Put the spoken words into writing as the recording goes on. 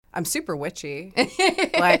I'm super witchy.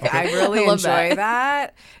 Like, I really enjoy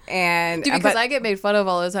that. And Dude, because I get made fun of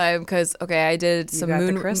all the time because, I did some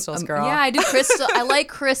the crystals, girl. Yeah, I do crystal. I like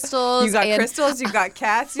crystals. You got crystals, you got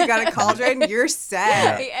cats, you got a cauldron, you're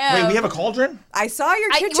set. Wait, we have a cauldron? I saw your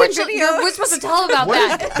kitchen video. We're supposed to tell them about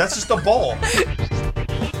that. That's just a bowl.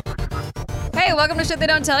 Hey, welcome to Shit They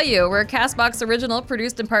Don't Tell You. We're a CastBox original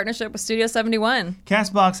produced in partnership with Studio 71.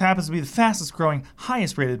 CastBox happens to be the fastest growing,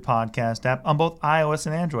 highest rated podcast app on both iOS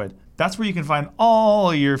and Android. That's where you can find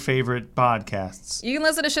all your favorite podcasts. You can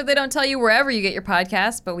listen to Shit They Don't Tell You wherever you get your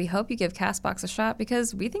podcasts, but we hope you give CastBox a shot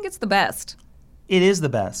because we think it's the best. It is the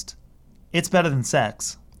best. It's better than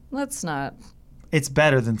sex. Let's not. It's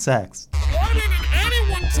better than sex. Why didn't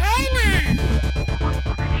anyone tell me?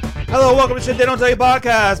 Hello, welcome to Shit They Don't Tell You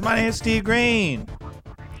podcast. My name is Steve Green.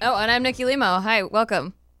 Oh, and I'm Nikki Limo. Hi,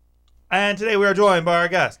 welcome. And today we are joined by our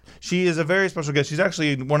guest. She is a very special guest. She's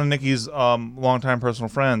actually one of Nikki's longtime personal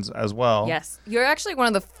friends as well. Yes. You're actually one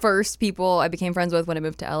of the first people I became friends with when I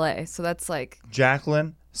moved to LA. So that's like...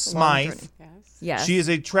 Jacqueline Smyth. Yes. She is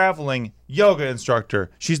a traveling yoga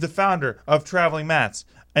instructor. She's the founder of Traveling Mats,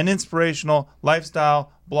 an inspirational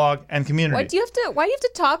lifestyle blog and community. Why do you have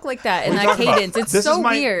to talk like that in that cadence? It's this so is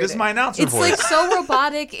my, weird. This is my announcer it's voice. It's like so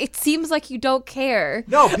robotic. It seems like you don't care.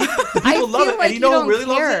 No, people love it. Like and you know who really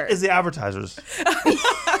care. loves it? Is the advertisers.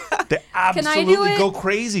 They absolutely go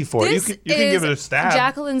crazy for it. You can give it a stab.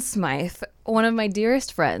 Jacqueline Smyth, one of my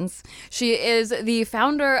dearest friends. She is the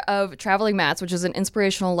founder of Traveling Mats, which is an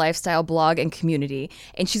inspirational lifestyle blog and community.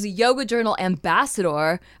 And she's a yoga journal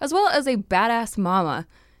ambassador, as well as a badass mama.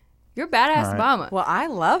 You're a badass mama. Well, I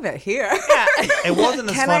love it here. It wasn't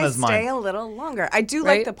as fun as mine. Can I stay a little longer? I do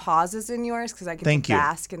like the pauses in yours because I get to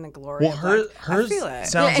bask in the glory. Well, hers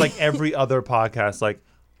sounds like every other podcast. Like,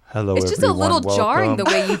 hello, everyone. It's just a little welcome. jarring the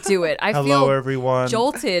way you do it. I hello, feel everyone.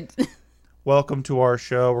 Jolted. Welcome to our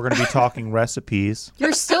show. We're going to be talking recipes.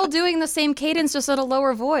 You're still doing the same cadence, just at a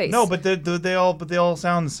lower voice. No, but they all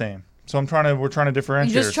sound the same. So we're trying to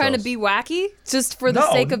differentiate. You're just trying to be wacky, just for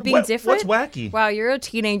the sake of being different. What's wacky? Wow,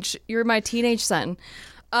 you're my teenage son.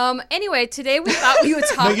 Anyway, today we thought we would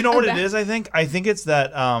talk. No, you know what it is? I think it's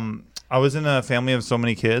that I was in a family of so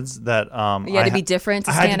many kids that you had to be different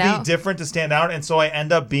to stand out. I had to be different to stand out, and so I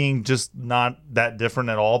end up being just not that different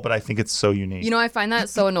at all. But I think it's so unique. You know, I find that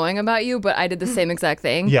so annoying about you, but I did the same exact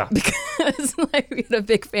thing. Yeah, because like we had a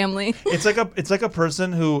big family. It's like a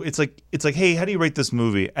person who it's like, hey, how do you rate this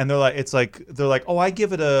movie? And they're like, oh, I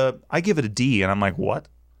give it a D, and I'm like, what?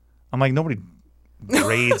 I'm like, nobody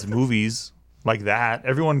grades movies like that.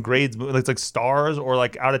 Everyone grades it's like stars or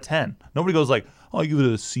like out of 10. Nobody goes like, oh, I give it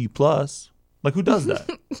a C+. Like, who does that?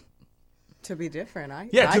 To be different.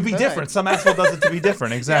 To be different. Some asshole does it to be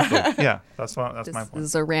different. Exactly. Yeah, that's my point. This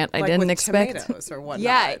is a rant I like didn't with expect. Tomatoes or whatnot.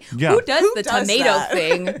 Yeah. Yeah. Who does the tomato that?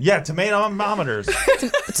 thing? Yeah, tomatometers.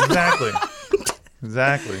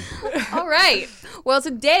 Exactly. All right. Well,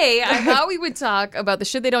 today I thought we would talk about the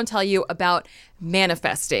shit they don't tell you about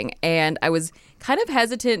manifesting. And I was kind of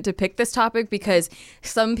hesitant to pick this topic because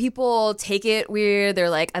some people take it weird.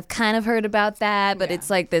 They're like, I've kind of heard about that, but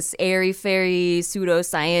it's like this airy-fairy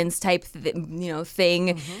pseudoscience type thing.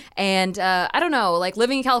 Mm-hmm. And I don't know, like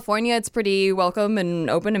living in California, it's pretty welcome and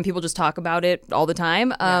open and people just talk about it all the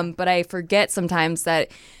time. But I forget sometimes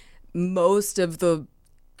that most of the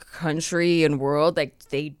country and world, like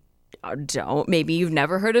they don't. Maybe you've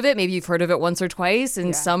never heard of it. Maybe you've heard of it once or twice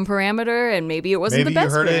in some parameter, and maybe it wasn't the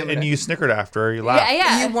best. Maybe you heard parameter. it and you snickered after, or you laughed.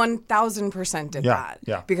 Yeah. You 1,000% did that.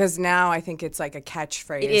 Yeah. Because now I think it's like a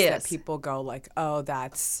catchphrase It that is. people go like, oh,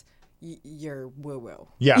 that's you're woo-woo.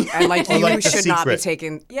 Yeah. And like you like The should not be Secret.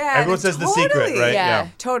 taken. Yeah. Everyone says The Secret, right? Yeah.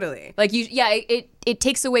 Totally. Like it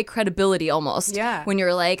takes away credibility almost. Yeah. When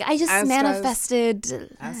you're like, I just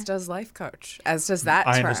manifested. As does life coach. As does that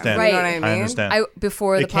term. I understand. Right. You know what I mean? I understand.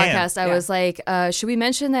 Before the It can. podcast, I was like, should we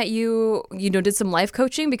mention that you did some life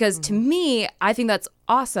coaching? Because to me, I think that's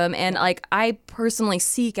awesome. And like, I personally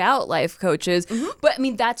seek out life coaches. But I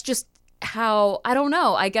mean, that's just how, I don't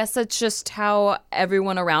know. I guess that's just how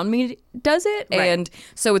everyone around me does it. Right. And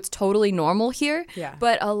so it's totally normal here. Yeah.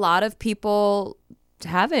 But a lot of people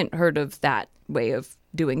haven't heard of that way of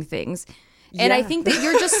doing things. And I think that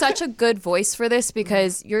you're just such a good voice for this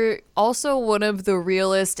because you're also one of the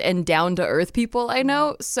realest and down-to-earth people I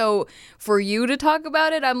know. So for you to talk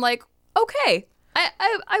about it, I'm like, okay,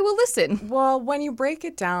 I will listen. Well, when you break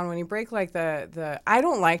it down, when you break like the I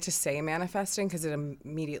don't like to say manifesting because it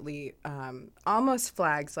immediately almost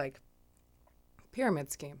flags like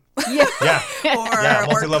pyramid scheme. Yeah. or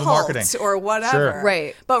multi-level cult marketing. or whatever. Sure.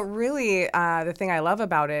 Right. But really, the thing I love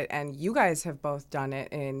about it, and you guys have both done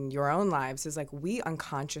it in your own lives, is like we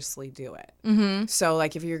unconsciously do it. Mm-hmm. So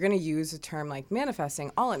like if you're going to use a term like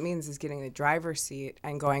manifesting, all it means is getting the driver's seat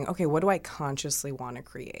and going, okay, what do I consciously want to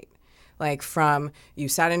create? Like from you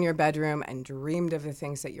sat in your bedroom and dreamed of the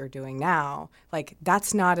things that you're doing now, like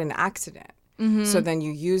that's not an accident. Mm-hmm. So then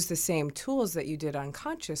you use the same tools that you did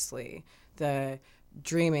unconsciously, the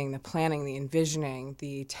dreaming, the planning, the envisioning,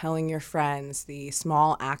 the telling your friends, the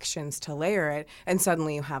small actions to layer it, and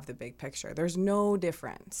suddenly you have the big picture. There's no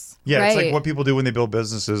difference. Yeah, it's like Right. what people do when they build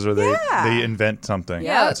businesses or they invent something.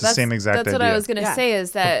 Yeah, it's the same exact That's idea. what I was going to say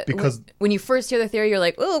is that because- when you first hear the theory, you're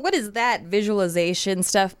like, oh, what is that visualization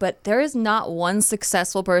stuff? But there is not one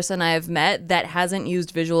successful person I have met that hasn't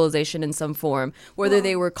used visualization in some form, whether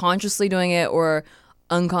they were consciously doing it or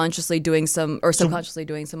unconsciously doing some or subconsciously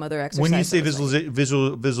doing some other exercise. When you say that was like-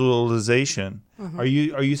 visualization, are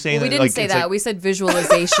you saying we that, didn't like, say it's that. like- We said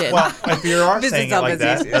visualization. Well, if you are saying it like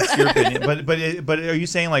that, self-visualization. that's your opinion. But are you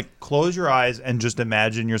saying like close your eyes and just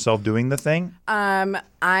imagine yourself doing the thing? I'm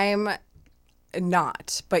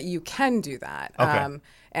not, but you can do that. Okay.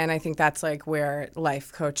 And I think that's like where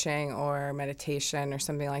life coaching or meditation or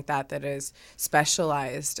something like that is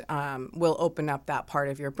specialized will open up that part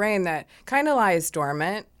of your brain that kind of lies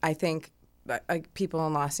dormant. I think people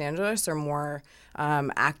in Los Angeles are more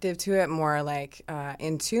active to it, more like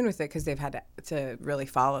in tune with it because they've had to really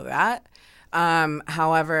follow that.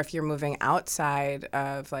 However, if you're moving outside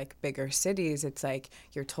of like bigger cities, it's like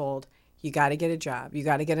you're told, you got to get a job. You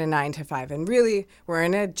got to get a 9 to 5. And really, we're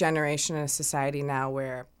in a generation and a society now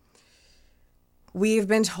where we've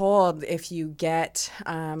been told if you get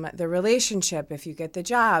the relationship, if you get the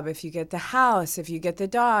job, if you get the house, if you get the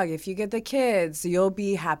dog, if you get the kids, you'll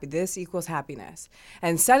be happy. This equals happiness.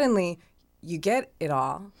 And suddenly, you get it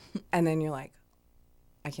all. And then you're like,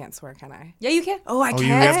 I can't swear, can I? yeah, you can. Oh, I you can.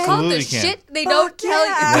 have It's called the absolutely can. shit they don't tell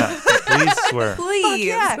you. Yeah, please swear. Please.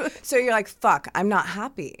 Yeah. So you're like, fuck, I'm not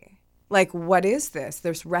happy. Like, what is this?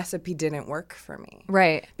 This recipe didn't work for me.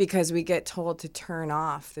 Right. Because we get told to turn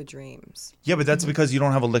off the dreams. Yeah, but that's because you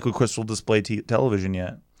don't have a liquid crystal display television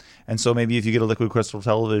yet. And so maybe if you get a liquid crystal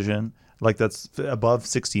television, like that's above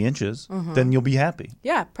 60 inches, then you'll be happy.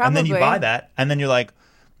 Yeah, probably. And then you buy that, and then you're like,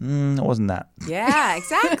 it wasn't that. Yeah,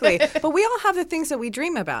 exactly. But we all have the things that we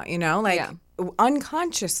dream about, you know, like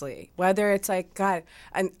unconsciously, whether it's like, God,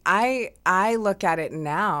 and I look at it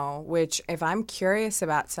now, which if I'm curious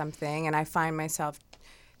about something and I find myself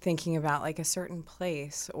thinking about like a certain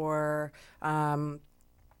place or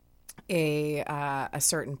a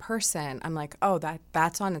certain person, I'm like, oh,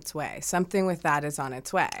 that's on its way. Something with that is on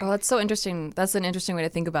its way. Oh, that's so interesting. That's an interesting way to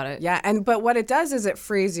think about it. Yeah, but what it does is it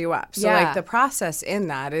frees you up. So Yeah. like the process in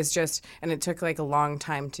that is just, and it took like a long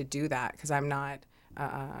time to do that because I'm not.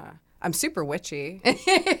 I'm super witchy.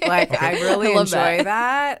 Like I really I love enjoy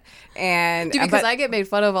that. And Dude, because I get made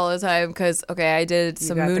fun of all the time because I did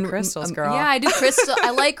some got the moon crystals, girl. Yeah, I do crystal. I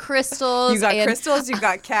like crystals. you got and crystals, you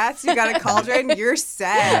got cats, you got a cauldron. You're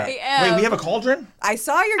set. I am. Wait, we have a cauldron? I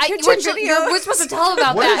saw your kitchen video. We're supposed to tell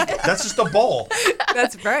about What is that. That's just a bowl.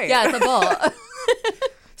 That's right. Yeah, it's a ball.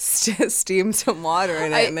 Steam some water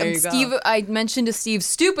in it, and there you go. I mentioned to Steve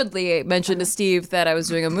that I was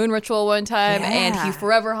doing a moon ritual one time, and he Yeah.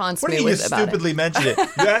 forever haunts What do me you mean you with about it. stupidly mentioned it?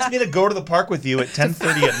 You asked me to go to the park with you at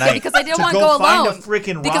 10:30 at night. Because I didn't to wanna go go find alone. a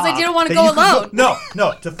freaking rock. Because I didn't wanna that go you could alone.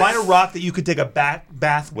 No, to find a rock that you could take a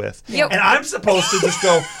bath with. Yep. And I'm supposed to just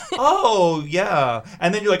go, oh, yeah.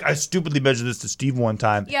 And then you're like, I stupidly mentioned this to Steve one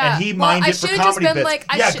time. Yeah, And he mined it for should've comedy just been bits.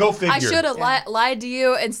 like, Go figure. I should have lied to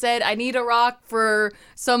you and said I need a rock for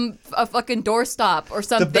a fucking doorstop or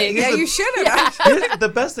something. Yeah, you should have. Here's the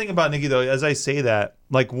best thing about Nikki, though, as I say that,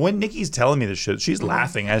 like when Nikki's telling me this shit, she's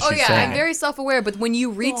laughing as Oh she's yeah, saying I'm it. very self-aware, but when you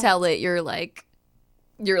retell it, you're like,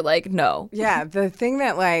 no. Yeah, the thing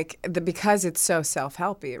that because it's so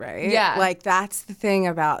self-helpy, right? Yeah. Like that's the thing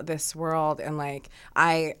about this world, and like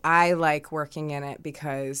I like working in it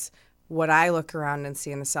because what I look around and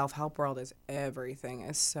see in the self-help world is everything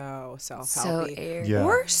is so self-helpy. airy. Yeah.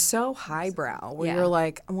 Or so highbrow where Yeah. you're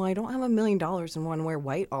like, well, I don't have $1 million and want to wear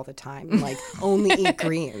white all the time and like only eat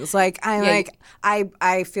greens. Like I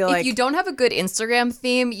feel If like you don't have a good Instagram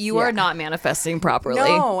theme, you are not manifesting properly.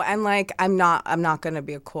 no, and like I'm not gonna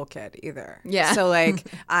be a cool kid either. Yeah. So like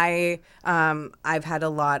I've had a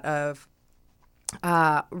lot of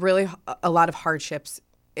really a lot of hardships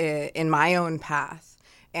in my own path,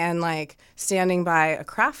 And like standing by a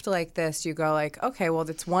craft like this, you go like, okay, well,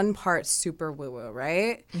 that's one part super woo-woo,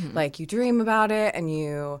 right? Like you dream about it and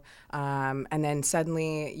and then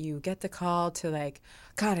suddenly you get the call to like,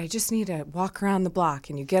 God, I just need to walk around the block.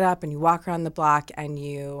 And you get up and you walk around the block and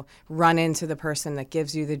you run into the person that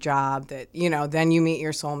gives you the job that, then you meet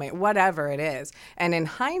your soulmate, whatever it is. And in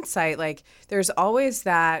hindsight, like there's always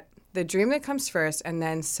the dream that comes first and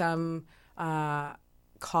then some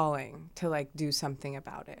calling to like do something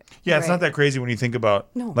about it. Yeah, it's not that crazy when you think about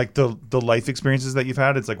like the life experiences that you've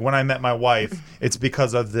had. It's like when I met my wife, it's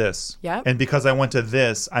because of this. Yep. And because I went to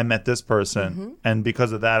this, I met this person. And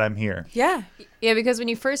because of that, I'm here. Yeah. Yeah, because when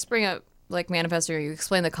you first bring up like manifesting, or you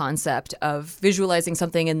explain the concept of visualizing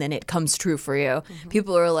something and then it comes true for you,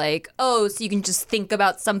 people are like, oh, so you can just think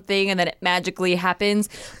about something and then it magically happens.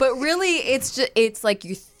 But really, it's like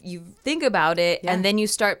you think about it and then you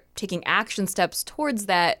start taking action steps towards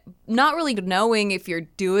that, not really knowing if you're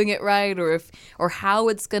doing it right or how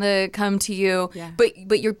it's gonna come to you. Yeah.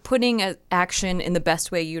 But you're putting action in the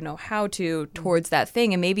best way you know how to towards that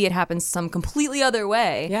thing, and maybe it happens some completely other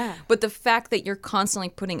way. Yeah. But the fact that you're constantly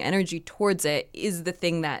putting energy towards it is the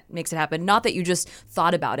thing that makes it happen. Not that you just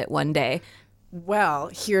thought about it one day. Well,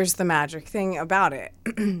 here's the magic thing about it.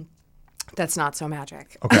 That's not so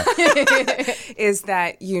magic. Okay. Is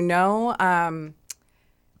that,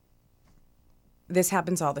 this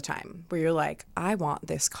happens all the time where you're like, I want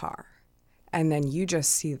this car. And then you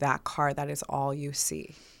just see that car. That is all you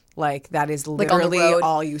see. Like, that is Like on the literally road,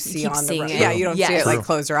 all you see keep on the seeing road. it. Yeah, you don't see Yes. it like True.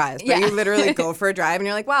 close your eyes. But Yeah. you literally go for a drive and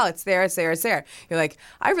you're like, wow, it's there, it's there, it's there. You're like,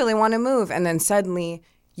 I really want to move. And then suddenly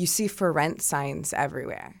you see for rent signs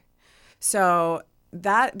everywhere. So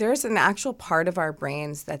that there's an actual part of our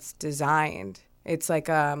brains that's designed. It's like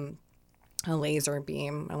a laser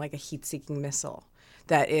beam or like a heat-seeking missile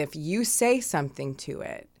that if you say something to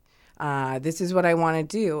it, this is what I want to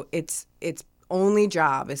do, its only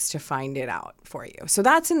job is to find it out for you. So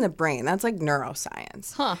that's in the brain. That's like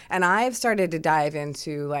neuroscience. Huh. And I've started to dive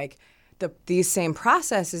into like these same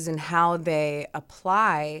processes and how they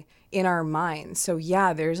apply in our minds. So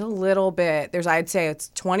yeah, there's a little bit, I'd say it's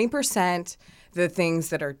 20% the things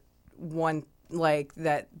that are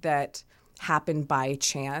that happen by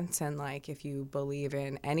chance, and like if you believe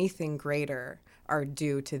in anything greater are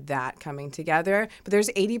due to that coming together. But there's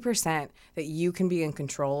 80% that you can be in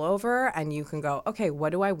control over, and you can go, okay,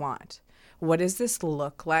 what do I want? What does this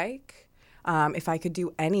look like? If I could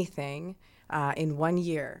do anything in 1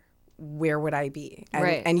 year, where would I be? And,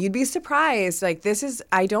 Right. and you'd be surprised. Like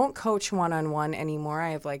I don't coach one-on-one anymore.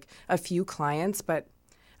 I have like a few clients, but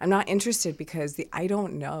I'm not interested because the I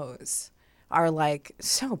don't knows are like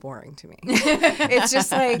so boring to me. It's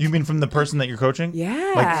just like, You mean from the person that you're coaching?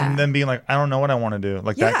 Yeah. Like from them being like, I don't know what I want to do.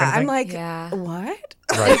 Like that kind of I'm thing? like, Yeah. what?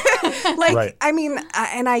 Right. Like, Right. I mean,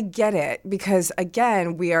 and I get it because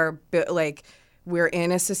again, we're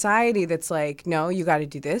in a society that's like, no, you got to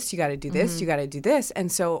do this, you got to do this, you got to do this.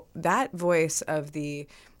 And so that voice of the,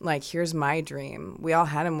 like, here's my dream, we all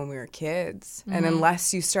had them when we were kids. And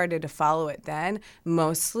unless you started to follow it then,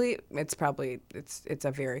 mostly it's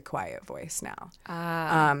a very quiet voice now.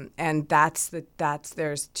 And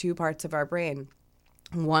there's two parts of our brain.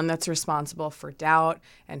 One that's responsible for doubt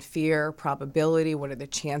and fear, probability. What are the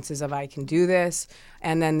chances of I can do this?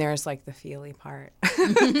 And then there's like the feely part.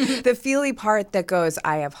 The feely part that goes,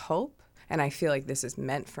 I have hope and I feel like this is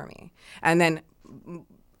meant for me. And then,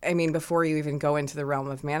 I mean, before you even go into the realm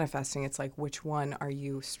of manifesting, it's like, which one are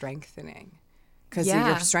you strengthening? Because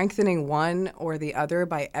you're strengthening one or the other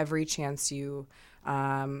by every chance you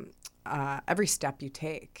every step you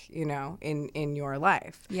take, in your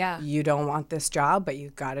life. Yeah. You don't want this job, but you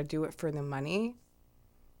got to do it for the money.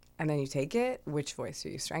 And then you take it. Which voice are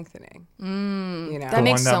you strengthening? That The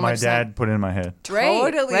makes one that so my much dad sense. put in my head.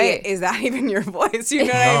 Totally. Right. Is that even your voice? You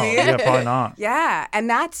know what No, I mean? yeah, probably not. Yeah,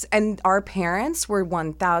 and our parents were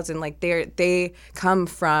 1,000. Like they come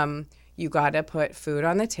from, you got to put food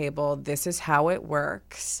on the table. This is how it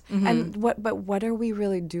works. And what are we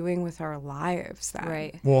really doing with our lives then?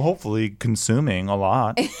 Right. Well, hopefully consuming a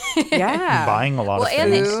lot, Yeah. buying a lot Well, of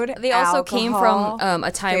and things. Food, they also came alcohol, from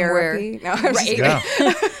a time therapy. No, I'm just where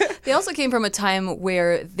Yeah. they also came from a time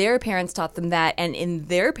where their parents taught them that, and in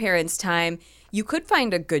their parents' time, you could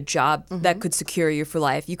find a good job that could secure you for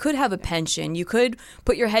life. You could have a pension. You could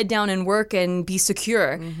put your head down and work and be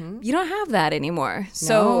secure. You don't have that anymore.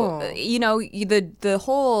 So, No. the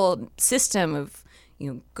whole system of,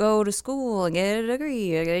 go to school and get a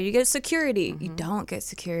degree, you get security. You don't get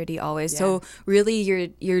security always. So really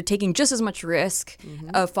you're taking just as much risk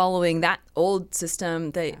of following that old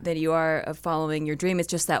system that you are of following your dream. It's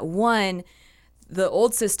just that one, the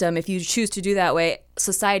old system, if you choose to do that way,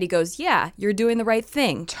 society goes, yeah, you're doing the right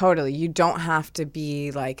thing. Totally. You don't have to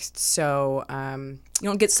be like so. You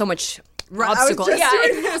don't get so much I was obstacle. just Yeah,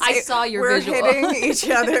 doing this. I saw your we're visual. hitting each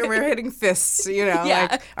other. We're hitting fists, Yeah.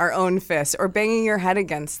 like our own fists, or banging your head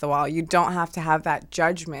against the wall. You don't have to have that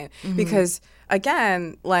judgment because,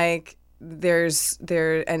 again, like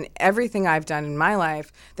and everything I've done in my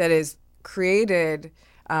life that has created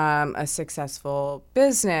a successful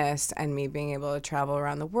business and me being able to travel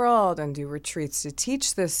around the world and do retreats to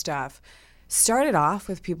teach this stuff started off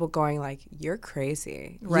with people going like, you're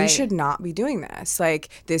crazy. Right. You should not be doing this. Like,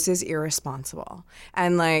 this is irresponsible.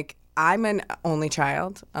 And like, I'm an only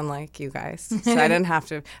child, unlike you guys. So I didn't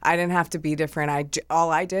have to be different.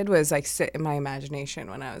 All I did was like sit in my imagination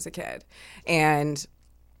when I was a kid. And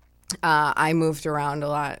I moved around a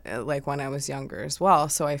lot, like when I was younger as well.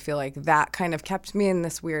 So I feel like that kind of kept me in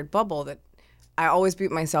this weird bubble that I always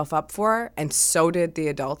beat myself up for, and so did the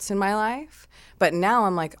adults in my life. But now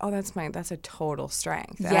I'm like, oh, that's a total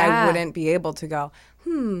strength. And I wouldn't be able to go,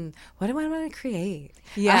 what do I want to create?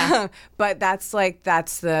 Yeah. But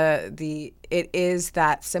it is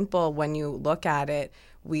that simple when you look at it.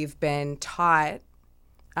 We've been taught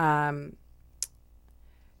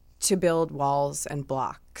to build walls and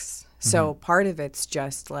blocks. So part of it's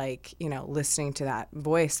just like, listening to that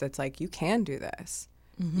voice that's like, you can do this.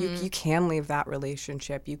 You can leave that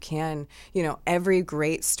relationship. You can, every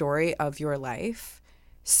great story of your life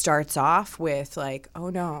starts off with like,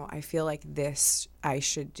 oh no, I feel like this, I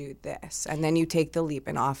should do this. And then you take the leap,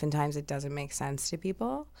 and oftentimes it doesn't make sense to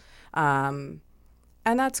people.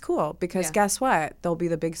 And that's cool because guess what? They'll be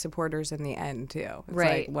the big supporters in the end too. It's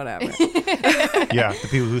Right. like, whatever. Yeah, the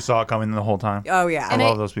people who saw it coming the whole time. Oh yeah. I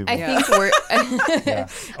love those people. I think we're Yeah.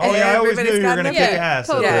 Oh yeah, I always knew Everybody's you were got gonna an kick opinion. ass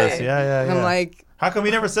Totally. at this. Yeah. I'm like, How come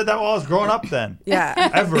you never said that while I was growing up then? yeah.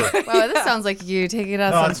 Ever. wow, this sounds like you taking it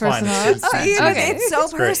out No, on it's fine. personal. It's That's fine. fine. See, Okay. it's so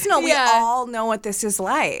It's great. personal. We Yeah. all know what this is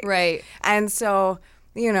like. Right. And so,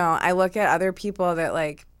 I look at other people that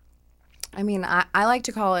like, I like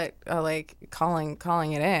to call it like calling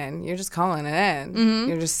it in. You're just calling it in.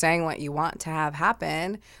 You're just saying what you want to have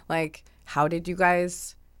happen. Like, how did you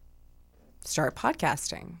guys start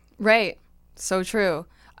podcasting? Right. So true.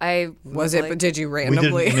 But did you We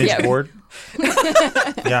randomly? did Midge board.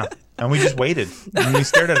 Yeah. And we just waited. And we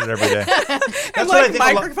stared at it every day. That's what I think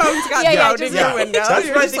microphones got Yeah, thrown just- in your Yeah, window. that's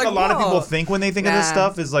You're what I just think like, a lot of people whoa. think when they think of this Nah.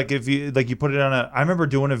 stuff is like if you put it on a. I remember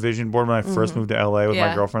doing a vision board when I first moved to LA with my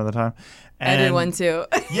Yeah. girlfriend at the time. I And did one too.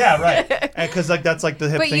 Yeah, right. Because that's like the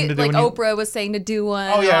hip But thing you, to do. like when you- Oprah was saying to do one.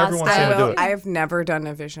 Oh, yeah, all everyone's that saying to stuff. do it. I've never done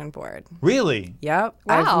a vision board. Really? Yep.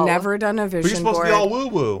 Wow. I've never done a But you're vision supposed board. to be all woo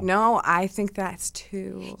woo. No, I think that's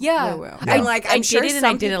too Yeah. woo-woo. Yeah. And like, I I'm sure did it and I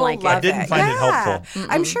some didn't people like it. love I didn't find it helpful.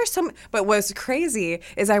 I'm sure but what's crazy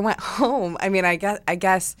is I went home. I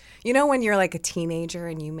guess, when you're like a teenager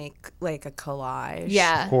and you make like a collage.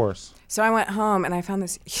 Yeah. Of course. So I went home and I found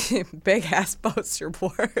this big ass poster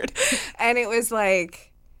board, and it was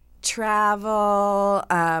like travel.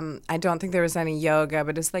 I don't think there was any yoga,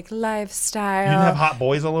 but it's like lifestyle. You didn't have hot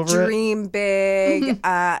boys all over it? Dream big.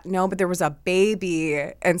 No, but there was a baby.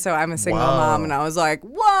 And so I'm a single Wow. mom, and I was like,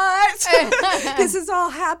 what? This has all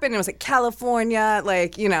happened. It was like California,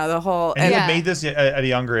 like, the whole. And you Yeah. had made this at a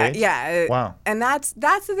younger age? Yeah. Wow. And that's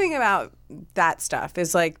the thing about that stuff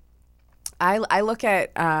is like, I look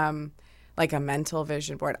at like a mental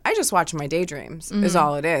vision board. I just watch my daydreams is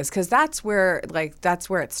all it is, because that's where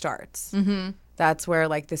it starts. That's where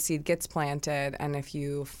like the seed gets planted, and if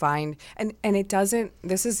you find and it doesn't.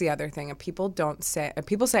 This is the other thing. People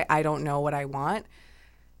say I don't know what I want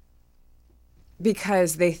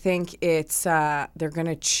because they think it's they're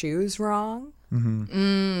gonna choose wrong.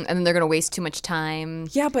 And then they're going to waste too much time.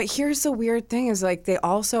 Yeah, but here's the weird thing is like they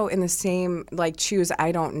also in the same like choose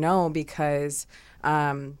I don't know because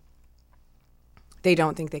they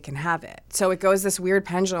don't think they can have it. So it goes this weird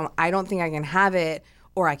pendulum. I don't think I can have it,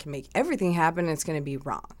 or I can make everything happen and it's going to be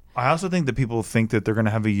wrong. I also think that people think that they're going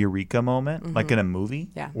to have a eureka moment, like in a movie,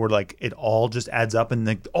 Yeah. where like it all just adds up and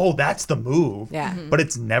like, oh, that's the move. Yeah. But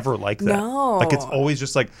it's never like that. No. Like it's always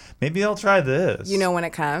just like, maybe I'll try this. You know when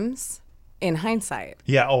it comes? In hindsight.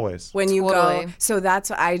 Yeah, always. When you Totally. go, so that's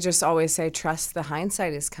what I just always say, trust the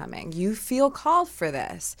hindsight is coming. You feel called for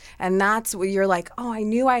this. And that's what you're like, oh, I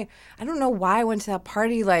don't know why I went to that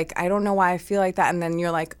party. Like, I don't know why I feel like that. And then you're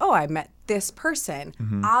like, oh, I met this person.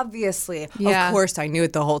 Obviously, Yeah. of course, I knew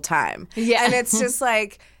it the whole time. Yeah. And it's just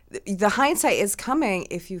like, the hindsight is coming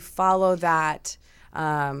if you follow that,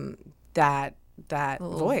 that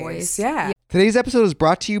Little voice. voice. Yeah. Today's episode is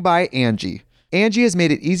brought to you by Angie. Angie has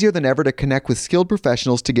made it easier than ever to connect with skilled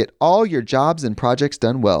professionals to get all your jobs and projects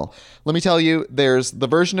done well. Let me tell you, there's the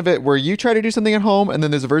version of it where you try to do something at home, and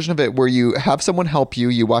then there's a version of it where you have someone help you,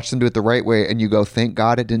 you watch them do it the right way, and you go, thank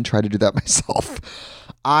God I didn't try to do that myself.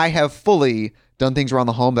 I have fully done things around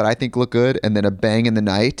the home that I think look good, and then a bang in the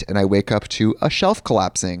night, and I wake up to a shelf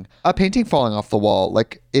collapsing, a painting falling off the wall.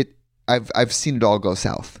 I've seen it all go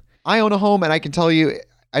south. I own a home, and I can tell you,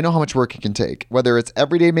 I know how much work it can take. Whether it's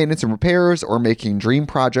everyday maintenance and repairs or making dream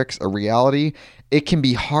projects a reality, it can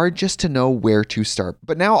be hard just to know where to start.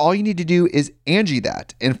 But now all you need to do is Angie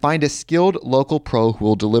that and find a skilled local pro who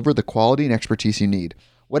will deliver the quality and expertise you need.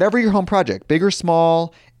 Whatever your home project, big or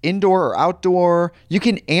small, indoor or outdoor, you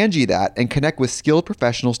can Angie that and connect with skilled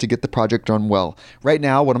professionals to get the project done well. Right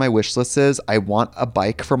now, one of my wish lists is I want a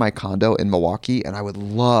bike for my condo in Milwaukee, and I would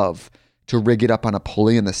love to rig it up on a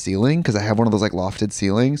pulley in the ceiling because I have one of those like lofted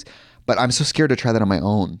ceilings, but I'm so scared to try that on my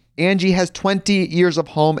own. Angie has 20 years of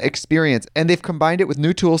home experience, and they've combined it with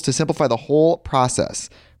new tools to simplify the whole process.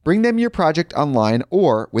 Bring them your project online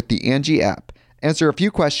or with the Angie app. Answer a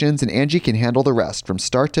few questions and Angie can handle the rest from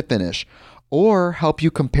start to finish, or help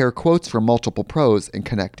you compare quotes from multiple pros and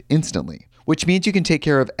connect instantly, which means you can take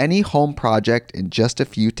care of any home project in just a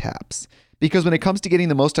few taps. Because when it comes to getting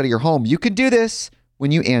the most out of your home, you can do this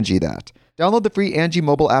when you Angie that. Download the free Angie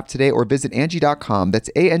mobile app today or visit Angie.com. That's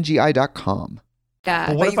ANGI.com. Yeah.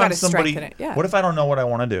 But but what you if I'm gotta somebody? strengthen it, yeah. What if I don't know what I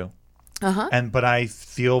want to do? Uh-huh. But I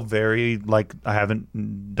feel very like I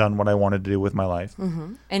haven't done what I wanted to do with my life.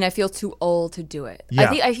 And I feel too old to do it.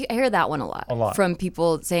 Yeah. I hear that one a lot. A lot. From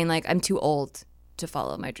people saying like, I'm too old to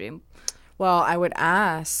follow my dream. Well, I would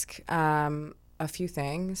ask a few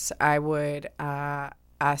things. I would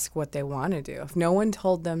ask what they want to do. If no one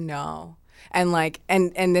told them no, and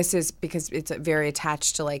and this is because it's very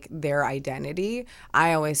attached to like their identity.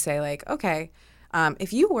 I always say like, okay,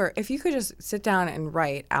 if you could just sit down and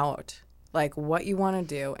write out like what you want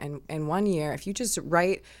to do in 1 year, if you just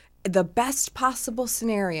write the best possible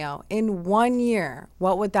scenario in 1 year,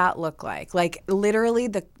 what would that look like? Like literally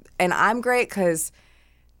and I'm great because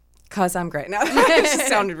I'm great. No, it just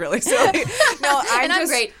sounded really silly. No, I'm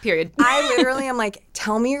great, period. I literally am like,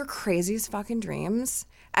 tell me your craziest fucking dreams.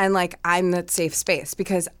 And like, I'm that safe space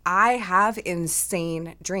because I have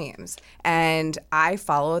insane dreams and I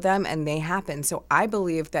follow them and they happen. So I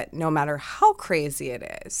believe that no matter how crazy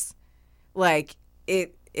it is, like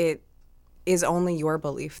it is only your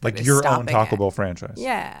belief that Like is your own stopping Taco it. Bell franchise.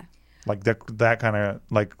 Yeah. Like that kind of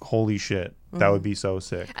like holy shit. That would be so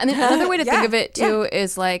sick. And then another way to think Yeah, of it too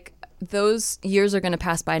is like those years are going to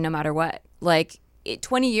pass by no matter what. Like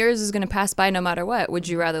 20 years is going to pass by no matter what. Would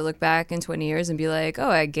you rather look back in 20 years and be like, oh,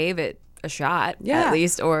 I gave it a shot at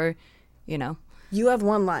least, or, you know. You have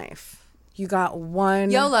one life. You got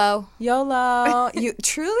one. YOLO. You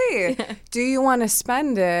truly, do you want to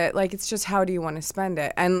spend it? Like, it's just how do you want to spend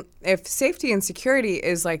it? And if safety and security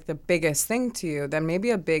is like the biggest thing to you, then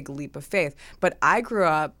maybe a big leap of faith. But I grew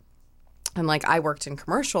up and like I worked in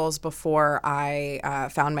commercials before I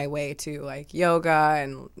found my way to like yoga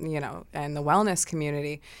and, you know, and the wellness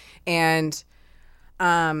community. And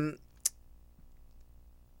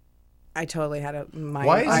I totally had a mind.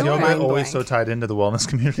 Why is mind yoga always blank. so tied into the wellness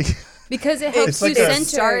community? Because it helps like you a- center.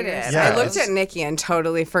 Started. Yeah, I looked it's- at Nikki and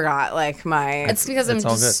totally forgot like my. It's because I'm It's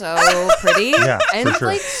all just good. so pretty. Yeah, and for sure.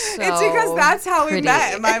 like so It's because that's how we pretty.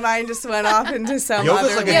 met. My mind just went off into some Yoga's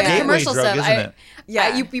other. like a Yeah, the gateway commercial drug, stuff. isn't it?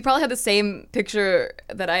 Yeah. You probably had the same picture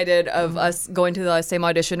that I did of us going to the same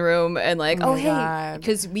audition room and like, Oh oh, my hey, God.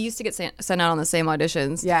 because we used to get sent out on the same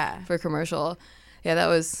auditions. Yeah. For commercial. Yeah, that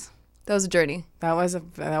was a journey. That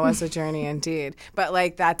was a journey indeed. But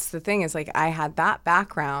like that's the thing is like I had that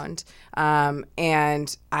background,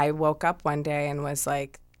 and I woke up one day and was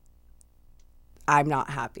like, I'm not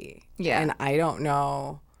happy. Yeah. And I don't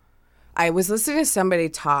know. I was listening to somebody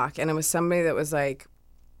talk, and it was somebody that was like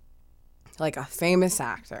a famous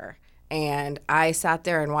actor, and I sat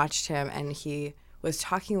there and watched him, and he was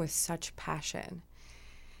talking with such passion.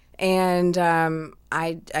 And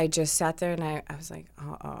I just sat there and I was like,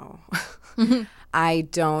 I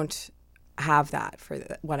don't have that for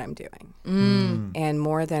what I'm doing. And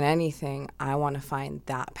more than anything, I want to find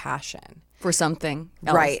that passion. For something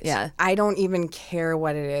else. Right. Yeah. I don't even care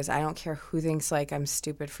what it is. I don't care who thinks like I'm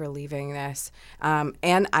stupid for leaving this.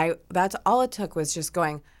 And that's all it took was just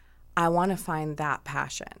going, I want to find that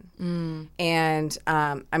passion. And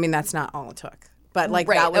I mean, that's not all it took. But like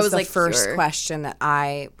Right, that that was was, the like, first your- question that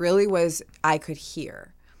I could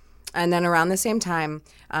hear. And then around the same time,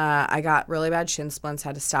 I got really bad shin splints,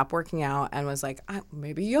 had to stop working out, and was like,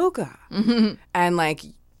 maybe yoga. And like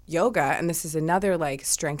yoga, and this is another like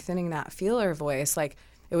strengthening that feeler voice. Like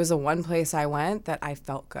it was the one place I went that I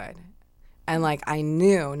felt good. And like I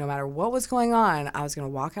knew no matter what was going on, I was going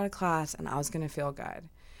to walk out of class and I was going to feel good.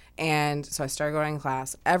 And so I started going to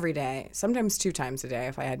class every day, sometimes 2 times a day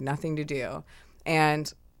if I had nothing to do.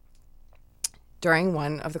 And during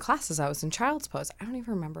one of the classes, I was in child's pose. I don't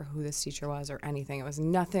even remember who this teacher was or anything. It was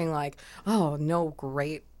nothing like, oh, no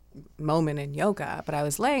great moment in yoga, but I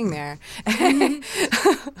was laying there and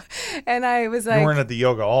I was like, You weren't at the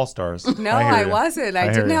Yoga All-Stars. no, I wasn't. I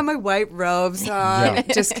didn't hear have you. my white robes on.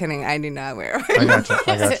 Just kidding. I do not wear white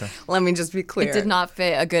I got you. Let me just be clear. It did not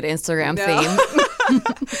fit a good Instagram theme.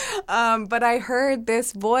 But I heard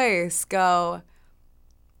this voice go,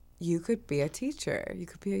 you could be a teacher. You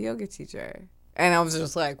could be a yoga teacher. And I was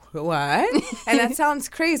just like, what? And that sounds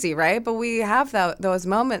crazy, right? But we have those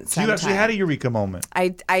moments So you actually had a eureka moment. I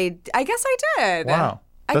guess I did. Wow.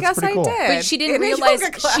 I That's guess pretty I cool. did. But she didn't In a realize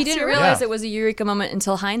yoga class, she didn't you're right. realize Yeah. it was a eureka moment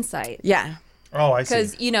until hindsight. Yeah. Oh, I see.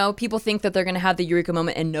 Because, you know, people think that they're going to have the eureka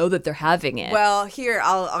moment and know that they're having it. Well, here,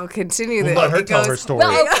 I'll continue this. Let her tell her story.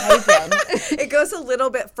 Well, okay, then. It goes a little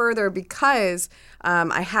bit further because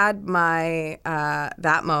I had my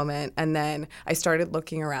that moment, and then I started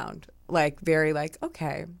looking around, like very like,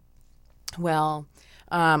 okay, well,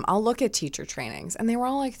 I'll look at teacher trainings, and they were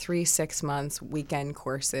all like 3-6 months weekend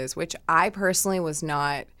courses, which I personally was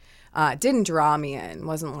not. Didn't draw me in.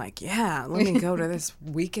 Wasn't like, yeah, let me go to this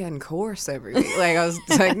weekend course every week. Like I was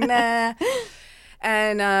like, nah.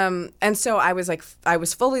 And so I was like, I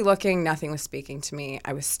was fully looking. Nothing was speaking to me.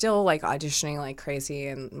 I was still like auditioning like crazy,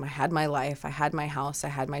 and I had my life. I had my house. I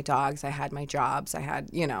had my dogs. I had my jobs. I had,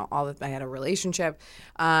 you know, all that. I had a relationship.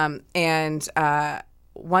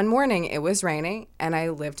 One morning it was raining, and I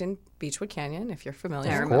lived in Beechwood Canyon, if you're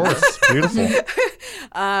familiar. Of course. Beautiful.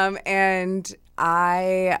 And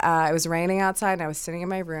it was raining outside, and I was sitting in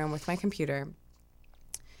my room with my computer.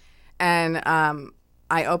 And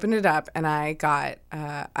I opened it up, and I got,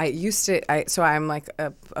 so I'm like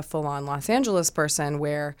a full-on Los Angeles person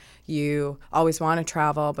where you always want to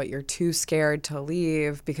travel, but you're too scared to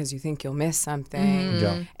leave because you think you'll miss something.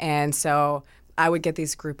 Yeah. And so I would get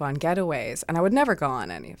these Groupon getaways, and I would never go on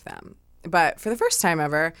any of them. But for the first time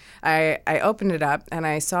ever, I opened it up, and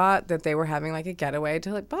I saw that they were having like a getaway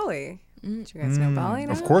to like Bali. Do you guys know Bali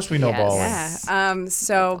now? Of course we know Yes. Bali. Yeah.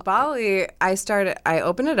 So Bali, I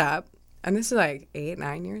opened it up, and this is like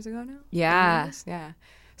 8-9 years ago now. Yeah. 8 years? Yeah.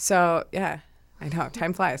 So yeah, I know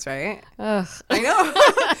time flies, right? Ugh. I know.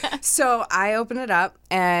 So I open it up,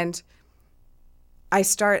 and I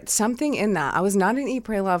start something in that. I was not an Eat,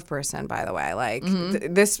 Pray, Love person, by the way. Like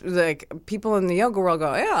this, like people in the yoga world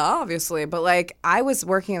go, yeah, obviously. But like I was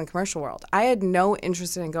working in the commercial world. I had no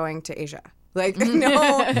interest in going to Asia. Like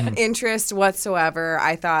no interest whatsoever.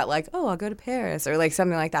 I thought like, oh, I'll go to Paris or like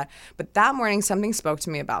something like that. But that morning, something spoke to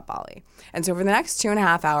me about Bali. And so for the next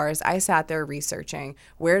 2.5 hours, I sat there researching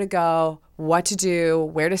where to go, what to do,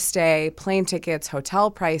 where to stay, plane tickets,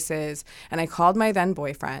 hotel prices. And I called my then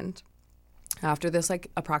boyfriend after this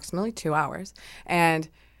like approximately 2 hours. And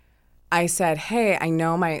I said, hey, I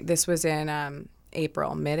know this was in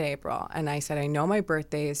mid-April. And I said, I know my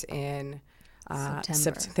birthday's in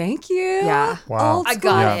September. Thank you. Yeah. Wow. Old I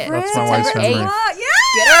got Yeah, it. that's my wife's September memory. 8th. Yeah.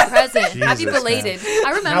 Get her a present. Happy Jesus, belated. I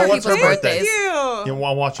Now remember what's her people's birthday? birthdays. You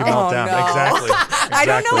want to watch you melt down. no. Exactly. I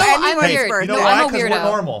don't know Exactly. anyone's I'm weird. birthday. You know No, why? I'm a Because we're weirdo.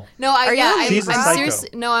 normal. No, She's a I'm psycho. serious.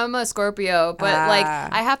 No, I'm a Scorpio, but like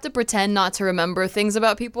I have to pretend not to remember things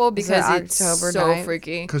about people because it it's October so 9th?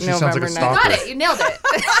 freaky. Because she sounds like a November stalker. Got it. You nailed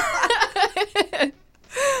it.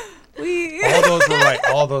 All those were right.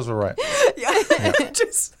 All those were right.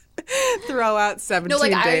 Just throw out 17 No,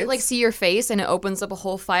 like dates. I like see your face and it opens up a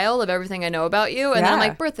whole file of everything I know about you, and then I'm Yeah.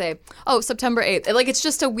 like, birthday. Oh, September 8th. Like it's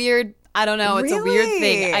just a weird. I don't know. It's a weird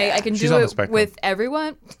thing. Really? I can She's do on the it spectrum. with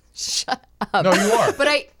everyone. Shut up. No, you are.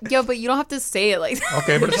 But but you don't have to say it like that.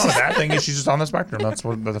 Okay, but it's not a bad thing. She's just on the spectrum. That's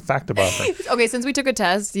what the fact about her. Okay, since we took a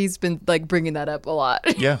test, he's been like bringing that up a lot.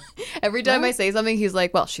 Yeah, Every time I say something, he's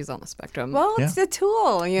like, "Well, she's on the spectrum." well, it's a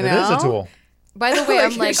tool, you it know? is a tool. By the way,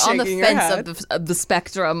 I'm You're like on the shaking your fence head. of the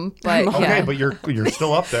spectrum, but Okay, yeah. but you're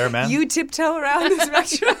still up there, man. You tiptoe around the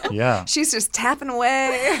spectrum. Yeah. She's just tapping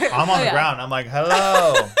away. I'm on the ground. I'm like,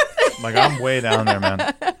 hello. Like I'm way down there,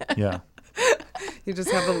 man. Yeah. You just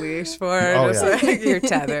have a leash for her. Oh, just yeah. like you're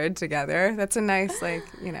tethered together. That's a nice, like,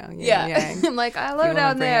 you know, yin Yeah, yang. I'm like, hello wanna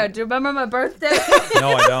down bring there. it. Do you remember my birthday?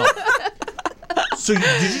 No, I don't. So did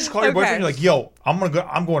you just call your boyfriend? You're like, yo, I'm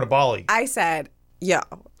going to Bali. I said, yo,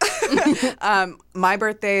 my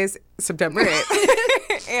birthday's September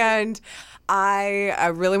 8th. And I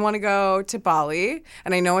really want to go to Bali.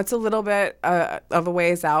 And I know it's a little bit of a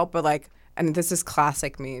ways out, but like, and this is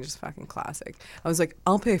classic me, just fucking classic. I was like,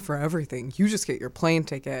 I'll pay for everything. You just get your plane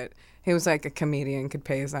ticket. He was like, a comedian could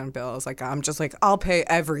pay his own bills. Like, I'm just like, I'll pay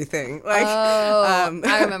everything. Like,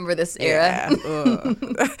 I remember this era.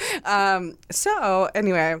 So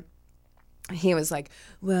anyway, he was like,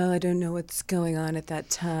 well, I don't know what's going on at that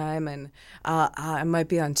time, and I might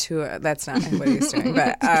be on tour. That's not what he's doing,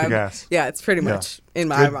 but yeah, it's pretty much in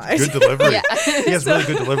my mind. Good delivery. He has really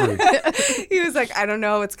good delivery. He was like, I don't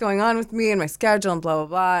know what's going on with me and my schedule and blah, blah,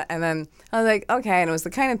 blah. And then I was like, okay. And it was the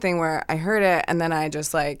kind of thing where I heard it, and then I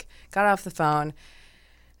just like got off the phone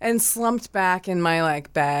and slumped back in my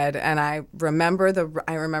like bed, and I remember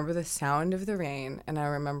the sound of the rain, and I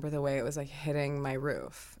remember the way it was like hitting my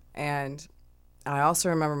roof. And I also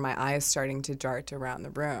remember my eyes starting to dart around the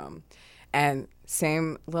room, and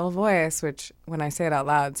same little voice, which when I say it out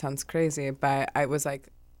loud sounds crazy, but I was like,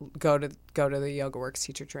 go to the Yoga Works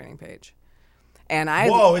teacher training page. And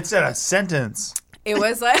Whoa, it said a sentence. It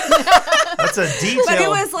was like that's a detailed but it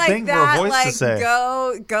was like thing that, for a voice like to say.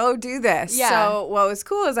 go do this. Yeah. So what was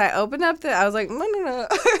cool is I opened up I was like, no,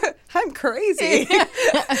 I'm crazy.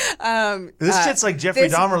 This shit's like Jeffrey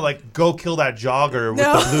Dahmer, like go kill that jogger with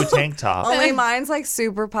the blue tank top. Only mine's like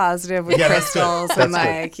super positive with Yeah, that's good. crystals and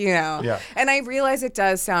like, you know. Yeah. And I realize it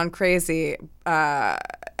does sound crazy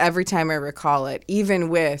every time I recall it, even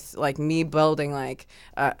with like me building like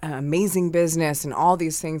an amazing business and all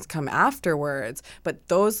these things come afterwards. But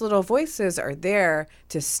those little voices are there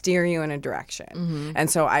to steer you in a direction. Mm-hmm. And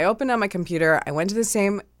so I opened up my computer.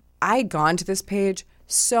 I'd gone to this page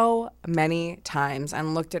so many times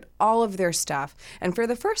and looked at all of their stuff. And for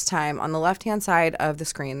the first time, on the left-hand side of the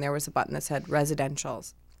screen, there was a button that said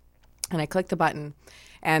residentials. And I clicked the button,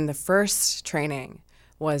 and the first training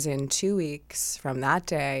was in 2 weeks from that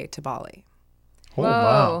day to Bali. Oh,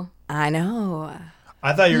 wow. I know.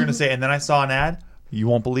 I thought you were going to say, and then I saw an ad, you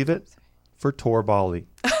won't believe it, for Tour Bali.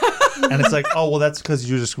 And it's like, oh, well, that's because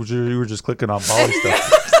you were just clicking on Bali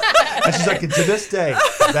stuff. And she's like, and to this day,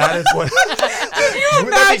 that is what...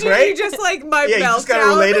 Wouldn't that be great? You just like my yeah, you just got a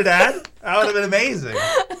related ad? That would have been amazing.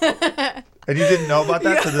 And you didn't know about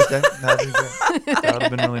that to this day? That would have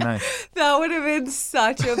been really nice. That would have been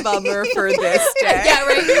such a bummer for this day. Yeah,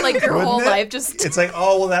 right. Like your Wouldn't whole it? life just. It's like,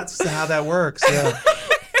 oh, well, that's how that works. Yeah.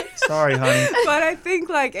 Sorry, honey. But I think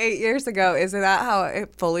like 8 years ago, isn't that how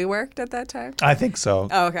it fully worked at that time? I think so.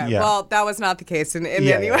 Oh, okay. Yeah. Well, that was not the case in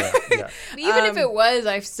yeah, any way. yeah. Even if it was,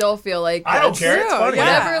 I still feel like I don't that's care. It's funny.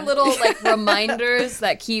 Yeah. whatever little like reminders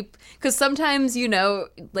that keep, because sometimes, you know,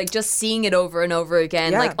 like just seeing it over and over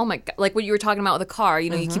again, Yeah. like, oh my God, like what you were talking about with the car,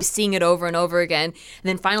 you know, you keep seeing it over and over again. And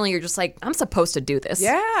then finally you're just like, I'm supposed to do this.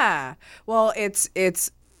 Yeah. Well, it's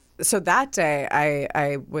so that day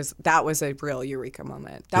that was a real eureka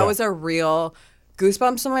moment. That was a real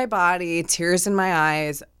goosebumps in my body, tears in my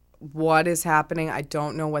eyes. What is happening? I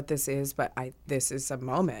don't know what this is, but this is a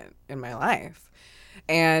moment in my life.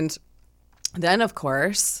 And then of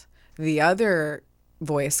course, the other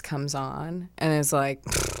voice comes on and is like,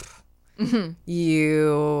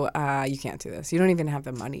 you can't do this. You don't even have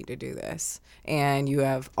the money to do this. And you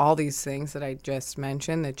have all these things that I just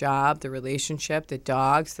mentioned, the job, the relationship, the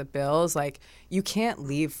dogs, the bills. Like, you can't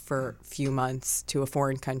leave for a few months to a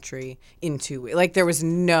foreign country in 2 weeks. Like, there was I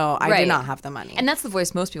Right. did not have the money. And that's the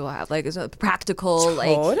voice most people have. Like, it's a practical, Totally.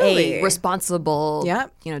 like, hey, responsible,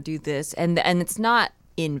 Yep. you know, do this. And it's not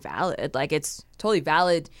invalid. Like, it's totally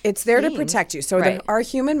valid. It's there to thing. protect you. So Right. our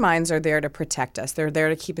human minds are there to protect us. They're there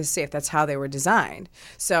to keep us safe. That's how they were designed.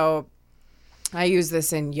 So I use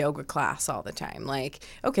this in yoga class all the time. Like,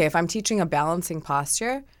 okay, if I'm teaching a balancing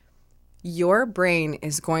posture, your brain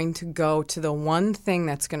is going to go to the one thing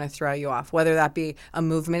that's going to throw you off, whether that be a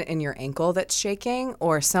movement in your ankle that's shaking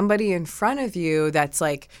or somebody in front of you that's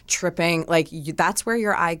like tripping. Like, that's where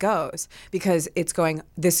your eye goes because it's going,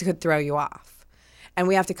 this could throw you off. And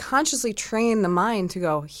we have to consciously train the mind to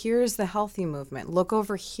go, here's the healthy movement. Look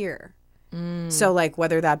over here. So like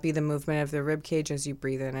whether that be the movement of the rib cage as you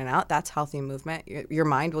breathe in and out, that's healthy movement. Your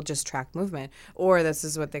mind will just track movement. Or this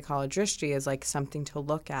is what they call a drishti, is like something to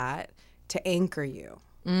look at to anchor you.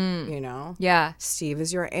 You know? Yeah. Steve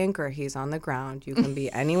is your anchor. He's on the ground. You can be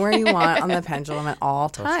anywhere you want on the pendulum at all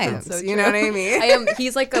times. So you know what I mean?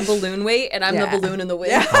 He's like a balloon weight and I'm Yeah. the balloon in the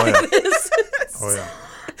wind. Yeah. Oh, yeah. Oh, yeah.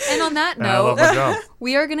 And on that And I love note, my job.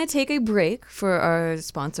 we are going to take a break for our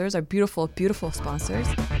sponsors, our beautiful, beautiful sponsors.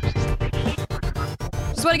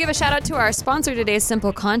 Just want to give a shout out to our sponsor today,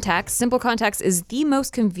 Simple Contacts. Simple Contacts is the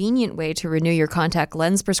most convenient way to renew your contact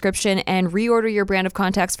lens prescription and reorder your brand of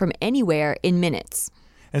contacts from anywhere in minutes.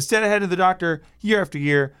 Instead of heading to the doctor year after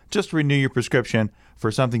year just to renew your prescription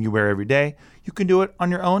for something you wear every day, you can do it on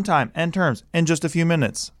your own time and terms in just a few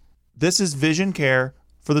minutes. This is vision care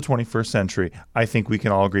for the 21st century. I think we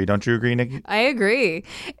can all agree. Don't you agree, Nikki? I agree.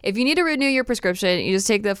 If you need to renew your prescription, you just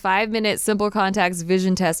take the 5-minute Simple Contacts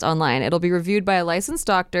vision test online. It'll be reviewed by a licensed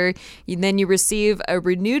doctor. Then you receive a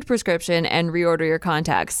renewed prescription and reorder your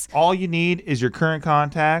contacts. All you need is your current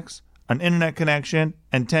contacts, an internet connection,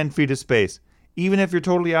 and 10 feet of space. Even if you're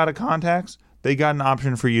totally out of contacts, they got an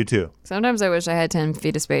option for you too. Sometimes I wish I had 10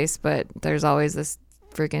 feet of space, but there's always this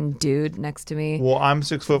freaking dude next to me. Well, I'm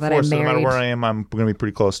 6'4", But so I'm no matter married. where I am, I'm going to be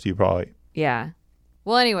pretty close to you probably. Yeah.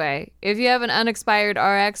 Well, anyway, if you have an unexpired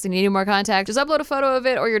RX and you need more contact, just upload a photo of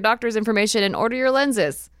it or your doctor's information and order your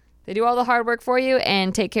lenses. They do all the hard work for you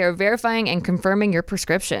and take care of verifying and confirming your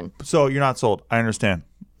prescription. So you're not sold. I understand.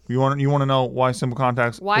 You want to know why Simple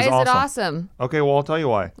Contacts Why is is awesome? it awesome? Okay, well, I'll tell you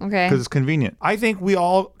why. Okay. Because it's convenient. I think we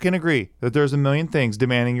all can agree that there's a million things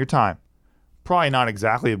demanding your time. Probably not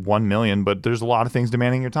exactly 1 million, but there's a lot of things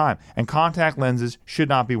demanding your time. And contact lenses should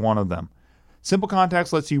not be one of them. Simple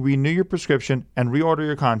Contacts lets you renew your prescription and reorder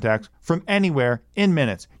your contacts from anywhere in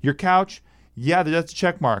minutes. Your couch, yeah, that's a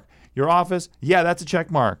check mark. Your office, yeah, that's a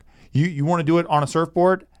check mark. You want to do it on a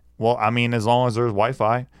surfboard? Well, I mean, as long as there's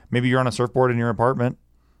Wi-Fi. Maybe you're on a surfboard in your apartment.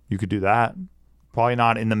 You could do that. Probably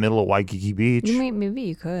not in the middle of Waikiki Beach. Maybe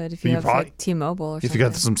you could if you You have probably- like T-Mobile or If something. you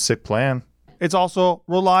got some sick plan. It's also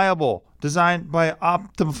reliable, designed by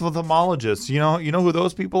ophthalmologists. You know who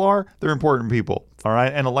those people are? They're important people, all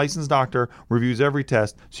right? And a licensed doctor reviews every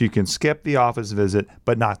test so you can skip the office visit,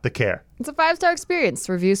 but not the care. It's a 5-star experience.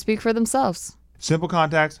 Reviews speak for themselves. Simple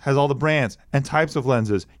Contacts has all the brands and types of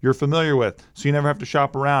lenses you're familiar with, so you never have to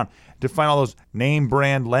shop around to find all those name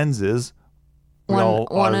brand lenses. We all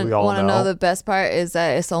know the best part is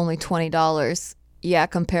that it's only $20. Yeah,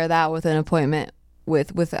 compare that with an appointment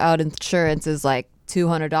without insurance is like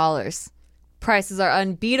 $200. Prices are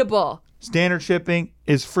unbeatable. Standard shipping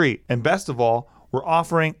is free. And best of all, we're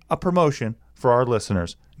offering a promotion for our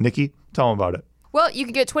listeners. Nikki, tell them about it. Well, you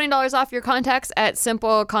can get $20 off your contacts at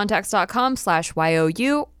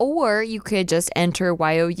simplecontacts.com/YOU, or you could just enter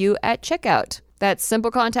YOU at checkout. That's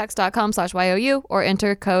simplecontacts.com/YOU, or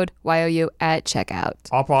enter code YOU at checkout.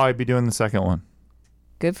 I'll probably be doing the second one.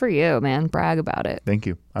 Good for you, man. Brag about it. Thank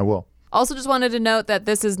you. I will. Also, just wanted to note that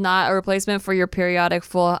this is not a replacement for your periodic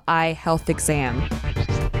full eye health exam.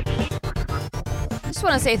 Just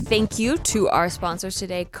want to say thank you to our sponsors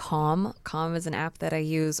today, Calm. Calm is an app that I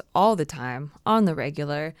use all the time, on the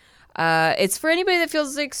regular. It's for anybody that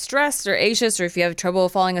feels like stressed or anxious, or if you have trouble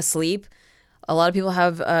falling asleep. A lot of people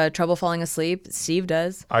have trouble falling asleep. Steve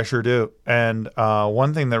does. I sure do. And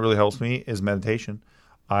one thing that really helps me is meditation.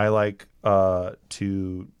 I like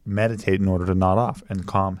to meditate in order to nod off, and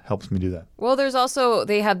Calm helps me do that. Well,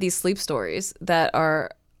 they have these sleep stories that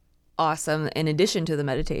are awesome in addition to the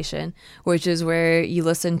meditation, which is where you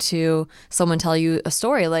listen to someone tell you a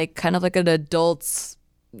story, like kind of like an adult's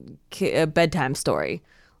bedtime story.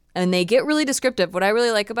 And they get really descriptive. What I really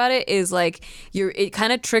like about it is like it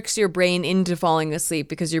kind of tricks your brain into falling asleep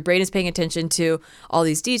because your brain is paying attention to all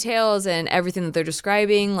these details and everything that they're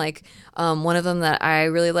describing. Like one of them that I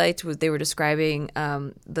really liked was they were describing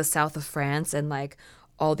the south of France and like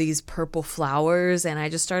all these purple flowers, and I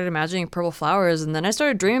just started imagining purple flowers, and then I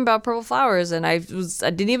started dreaming about purple flowers, and I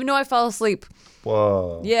didn't even know I fell asleep.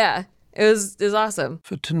 Whoa. Yeah, it was awesome.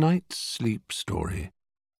 For tonight's sleep story,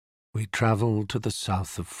 we travel to the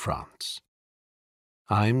south of France.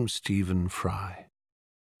 I'm Stephen Fry,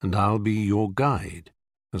 and I'll be your guide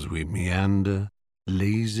as we meander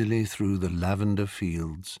lazily through the lavender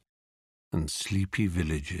fields and sleepy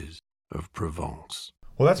villages of Provence.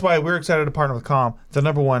 Well, that's why we're excited to partner with Calm, the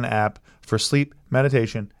 #1 app for sleep,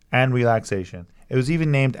 meditation, and relaxation. It was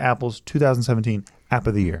even named Apple's 2017 App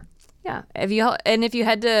of the Year. Yeah. If you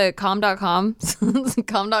head to calm.com,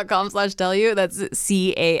 calm.com/tell you, that's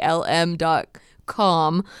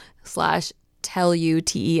calm.com/tell-you,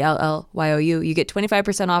 TELLYOU. You get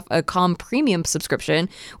 25% off a Calm premium subscription,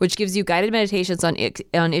 which gives you guided meditations on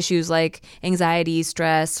issues like anxiety,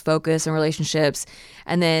 stress, focus, and relationships.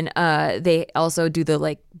 And then they also do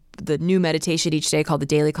the new meditation each day called the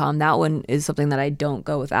Daily Calm. That one is something that I don't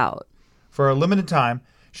go without. For a limited time,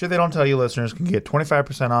 Shit They Don't Tell You listeners can get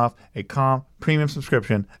 25% off a Calm premium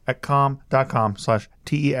subscription at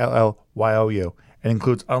calm.com/TELLYOU. It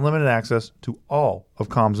includes unlimited access to all of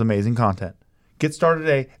Calm's amazing content. Get started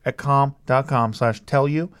today at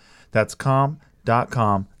calm.com/tellyou. That's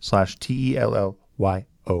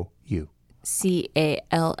calm.com/TELLYOU.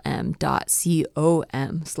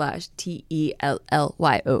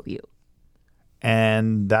 calm.com/TELLYOU.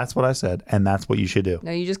 And that's what I said, and that's what you should do.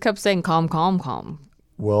 No, you just kept saying calm, calm, calm.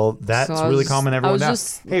 Well, that's So I really was- calming I everyone was down.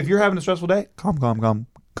 just- Hey, if you're having a stressful day, calm.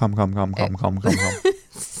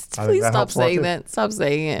 I think Please that stop helps a lot, saying too. that. Stop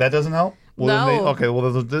saying it. That doesn't help? Well, then No. okay,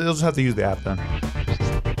 well, they'll just have to use the app then.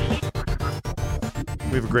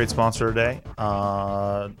 We have a great sponsor today.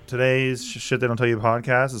 Today's Shit They Don't Tell You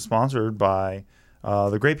podcast is sponsored by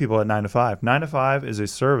the great people at 9 to 5. 9 to 5 is a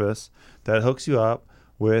service that hooks you up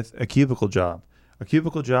with a cubicle job. A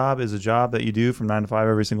cubicle job is a job that you do from 9 to 5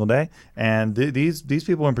 every single day. And these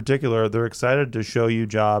people in particular, they're excited to show you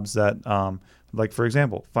jobs that, like, for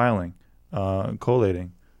example, filing,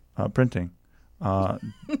 collating, printing,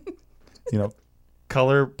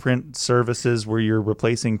 color print services where you're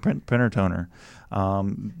replacing printer toner.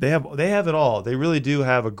 They have it all. They really do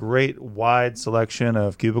have a great wide selection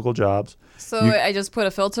of cubicle jobs. So I just put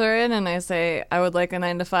a filter in and I say I would like a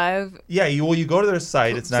 9 to 5. Yeah, you go to their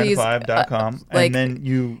site. It's Please, 9to5.com, like, and then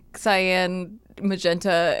you. Cyan,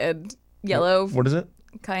 magenta, and yellow. What is it?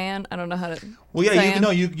 Cayenne. I don't know how to. Well, yeah,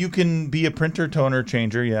 cyan. you can be a printer toner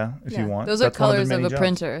changer, if you want. Those are That's one colors the of many a jobs.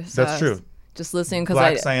 printer. So That's I was true. Just listening because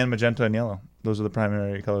Black, I. cyan, magenta, and yellow. Those are the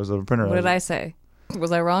primary colors of a printer. What did I say?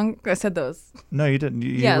 Was I wrong? I said those. No, you didn't.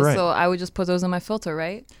 You Yeah, were right. so I would just put those in my filter,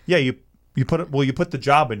 right? Yeah, you put it. Well, you put the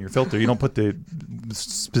job in your filter. You don't put the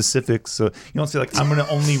specifics. So you don't say like I'm going to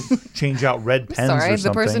only change out red pens Sorry, or the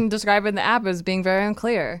something. person describing the app is being very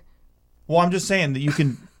unclear. Well, I'm just saying that you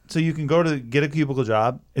can. So you can go to get a cubicle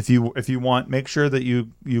job if you want. Make sure that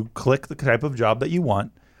you click the type of job that you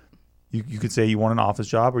want. You could say you want an office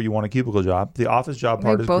job or you want a cubicle job. The office job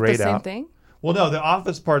part Are is both grayed the same out. thing? Well, no, the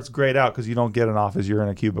office part's grayed out because you don't get an office. You're in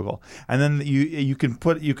a cubicle, and then you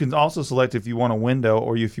can also select if you want a window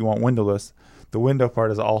or if you want windowless. The window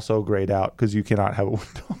part is also grayed out because you cannot have a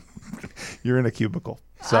window. You're in a cubicle.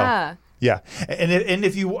 So yeah, and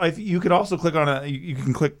if you could also click on you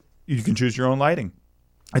can choose your own lighting.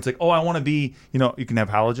 It's like, I want to be, you can have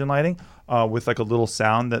halogen lighting with like a little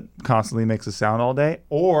sound that constantly makes a sound all day,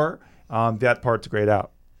 or that part's grayed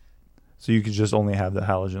out, so you could just only have the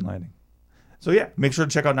halogen lighting. So yeah, make sure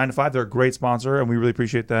to check out 9 to 5. They're a great sponsor, and we really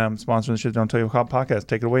appreciate them sponsoring the Shit Don't Tell You podcast.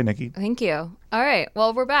 Take it away, Nikki. Thank you. All right.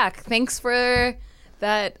 Well, we're back. Thanks for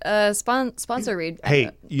that sponsor read.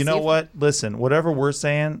 Hey, you know what? Listen, whatever we're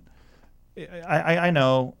saying, I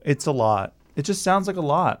know it's a lot. It just sounds like a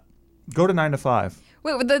lot. Go to 9 to 5.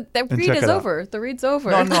 Wait, the read check is it out. over. The read's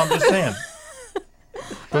over. No, I'm just saying. Go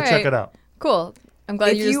All check right. it out. Cool. I'm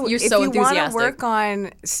glad you're so if you want to enthusiastic. work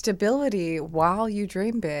on stability while you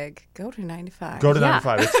dream big, go to 9 to 5. Go to 9 Yeah. to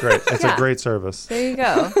 5. It's great. It's a great service. There you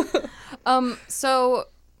go. So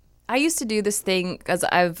I used to do this thing because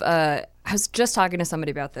I was just talking to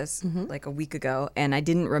somebody about this like a week ago, and I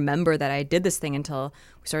didn't remember that I did this thing until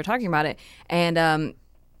we started talking about it. And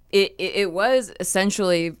it was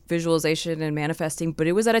essentially visualization and manifesting, but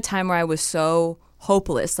it was at a time where I was so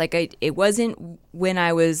hopeless. Like it wasn't when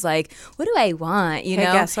I was like, what do I want? You Hey,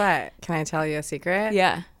 know? guess what? Can I tell you a secret?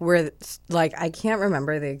 Yeah. We're like, I can't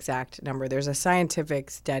remember the exact number. There's a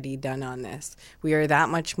scientific study done on this. We are that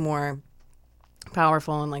much more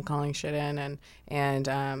powerful in like calling shit in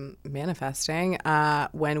and manifesting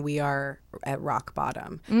when we are at rock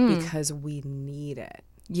bottom because we need it.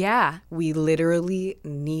 Yeah. We literally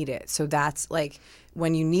need it. So that's like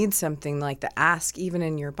when you need something, like the ask, even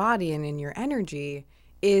in your body and in your energy,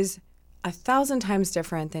 is 1,000 times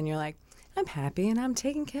different than you're like, I'm happy and I'm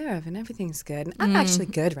taken care of and everything's good. And I'm actually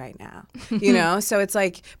good right now. So it's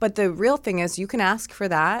like, but the real thing is you can ask for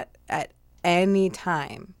that at any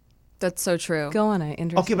time. That's so true. Go on,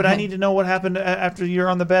 Okay, but I need to know what happened after you're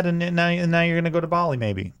on the bed and now you're going to go to Bali,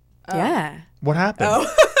 maybe. Yeah. What happened?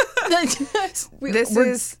 What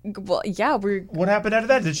happened after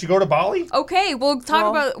that? Did she go to Bali? Okay, we'll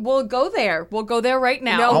go there. We'll go there right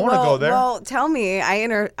now. I wanna go there. Well, tell me. I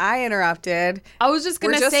interrupted. I was just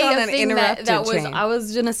We're gonna just say on a an thing interrupted that was. chain. I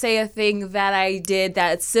was gonna say a thing that I did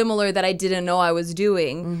that's similar that I didn't know I was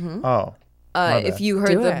doing. Oh. my If bad. you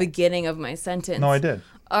heard Do the it. beginning of my sentence. No, I did.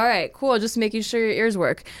 All right, cool. Just making sure your ears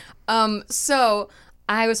work. So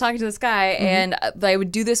I was talking to this guy, and I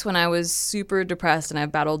would do this when I was super depressed, and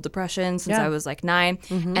I've battled depression since I was like 9,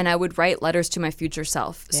 and I would write letters to my future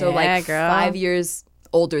self. So Yeah, like girl. 5 years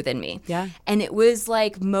older than me. Yeah. And it was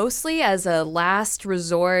like mostly as a last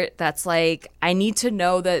resort that's like, I need to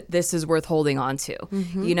know that this is worth holding on to,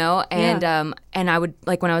 you know? And and I would,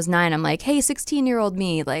 like when I was 9, I'm like, hey, 16-year-old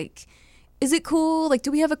me, like, is it cool? Like, do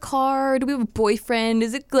we have a car? Do we have a boyfriend?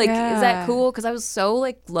 Is it like, is that Yeah. cool? Because I was so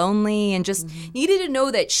like lonely and just needed to know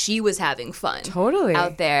that she was having fun. Totally.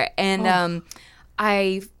 Out there. And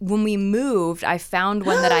when we moved, I found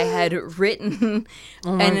one that I had written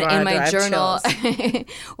God, in my I have journal chills.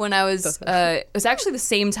 when I was. It was actually the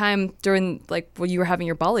same time during when you were having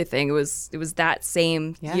your Bali thing. It was that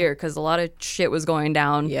same year because a lot of shit was going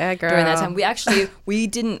down. Yeah, girl. During that time, we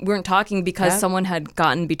weren't talking because someone had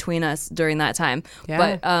gotten between us during that time.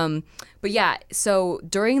 Yeah. But yeah, so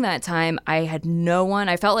during that time, I had no one.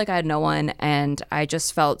 I felt like I had no one, and I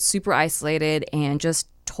just felt super isolated and just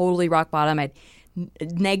totally rock bottom. I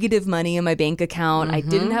had negative money in my bank account. I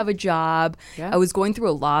didn't have a job. I was going through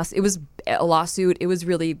It was a lawsuit. It was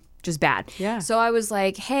really just bad. Yeah. So I was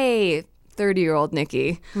like, hey, 30-year-old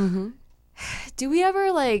Nikki, do we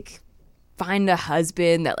ever find a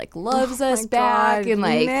husband that loves us back and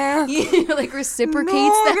reciprocates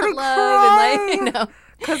that love and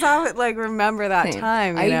Because I would remember that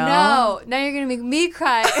time. I know. Now you're gonna make me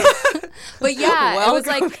cry. But yeah, it was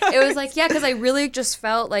because I really just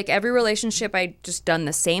felt like every relationship I'd just done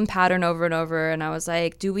the same pattern over and over, and I was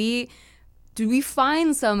like, do we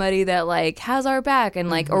find somebody that has our back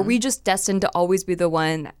and or are we just destined to always be the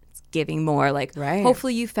one that's giving more? Right.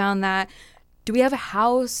 Hopefully you found that. Do we have a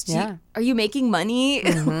house? Are you making money?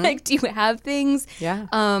 Do you have things? Yeah.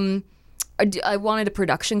 I wanted a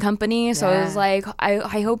production company, so I was like,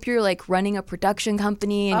 I hope you're running a production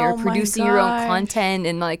company and you're producing your own content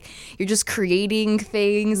and you're just creating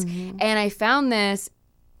things. And I found this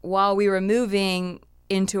while we were moving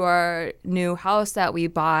into our new house that we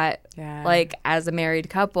bought, as a married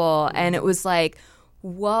couple, and it was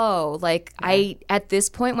whoa, I at this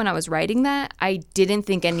point when I was writing that, I didn't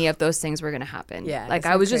think any of those things were gonna happen. Yeah,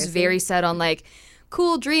 I was just very set on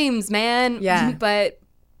cool dreams, man. Yeah. But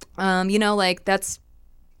this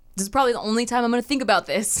is probably the only time I'm going to think about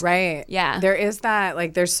this. Right. Yeah. There is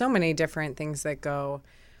that, there's so many different things that go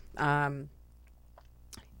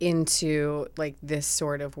into, this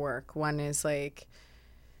sort of work. One is,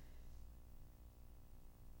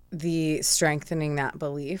 the strengthening that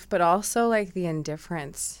belief, but also, the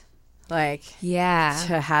indifference, to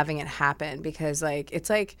having it happen. Because,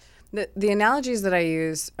 it's the analogies that I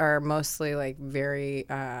use are mostly, very,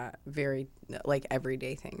 very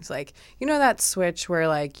everyday things, that switch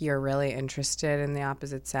where you're really interested in the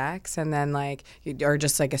opposite sex and then or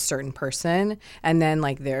just a certain person and then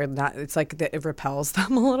they're not, it's it repels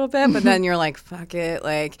them a little bit, but then you're fuck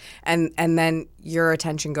it, and then your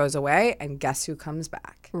attention goes away and guess who comes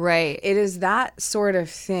back? Right. It is that sort of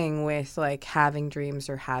thing with having dreams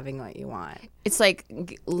or having what you want. It's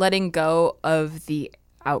letting go of the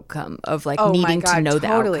outcome of oh needing my God, to know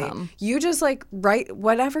totally. the outcome. You just write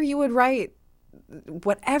whatever you would write,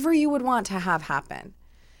 whatever you would want to have happen.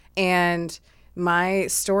 And my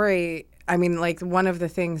story, I mean, one of the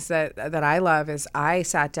things that I love is I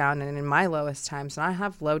sat down and in my lowest times, and I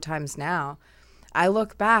have low times now, I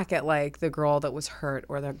look back at the girl that was hurt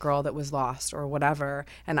or the girl that was lost or whatever,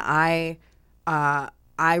 and I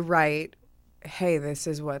write, hey, this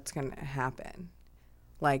is what's going to happen.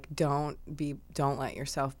 Don't let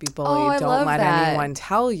yourself be bullied. Don't let anyone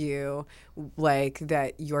tell you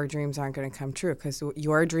that your dreams aren't going to come true, because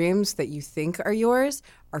your dreams that you think are yours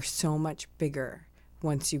are so much bigger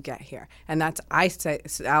once you get here. And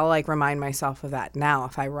I'll remind myself of that now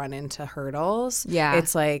if I run into hurdles. Yeah.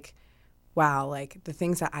 It's wow, the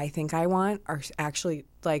things that I think I want are actually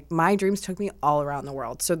my dreams took me all around the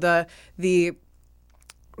world. So that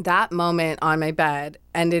moment on my bed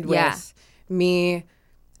ended with me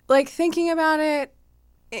thinking about it,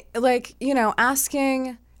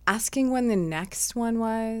 asking when the next one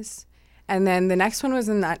was. And then the next one was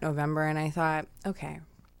in that November. And I thought, okay,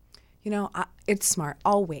 it's smart.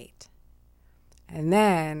 I'll wait. And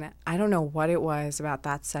then I don't know what it was about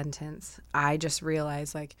that sentence. I just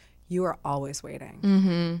realized, you are always waiting.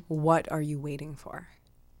 Mm-hmm. What are you waiting for?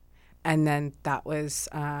 And then that was,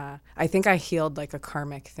 I think I healed a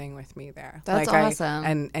karmic thing with me there. That's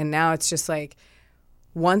awesome. And now it's just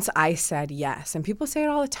once I said yes, and people say it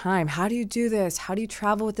all the time, how do you do this? How do you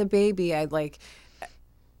travel with a baby? I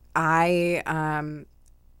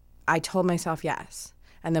told myself yes.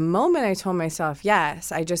 And the moment I told myself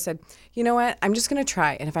yes, I just said, you know what? I'm just going to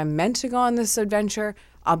try. And if I'm meant to go on this adventure,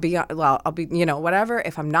 I'll be, whatever.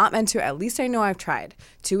 If I'm not meant to, at least I know I've tried.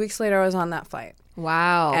 2 weeks later, I was on that flight.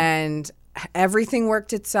 Wow. And everything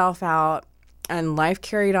worked itself out. And life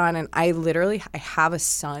carried on, and I have a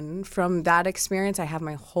son from that experience. I have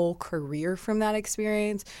my whole career from that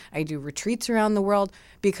experience. I do retreats around the world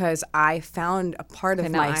because I found a part of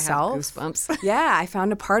myself. I have goosebumps. Yeah, I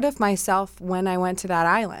found a part of myself when I went to that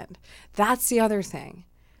island. That's the other thing.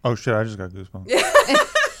 Oh shit! I just got goosebumps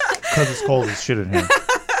because it's cold as shit in here.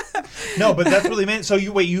 No, but that's really amazing. So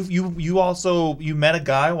you also met a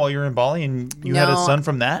guy while you were in Bali, and you had a son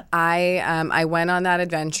from that? I went on that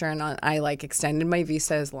adventure, and I like extended my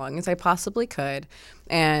visa as long as I possibly could.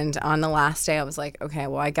 And on the last day, I was like, okay,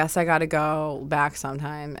 well, I guess I got to go back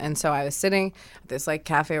sometime. And so I was sitting at this like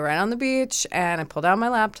cafe right on the beach, and I pulled out my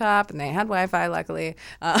laptop, and they had Wi-Fi, luckily.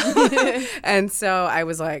 And so I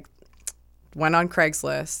was like, went on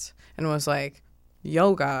Craigslist and was like,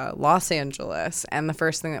 yoga, Los Angeles. And the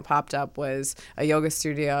first thing that popped up was a yoga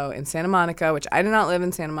studio in Santa Monica, which I did not live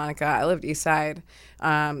in Santa Monica. I lived east side.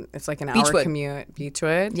 It's like an hour commute.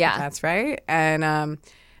 Beechwood. Yeah. That's right.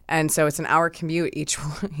 And so it's an hour commute each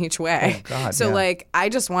way. Oh, God, so yeah. like I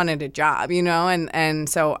just wanted a job, and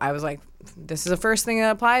so I was like, this is the first thing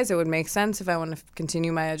that applies. It would make sense if I want to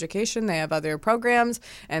continue my education. They have other programs.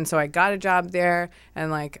 And so I got a job there,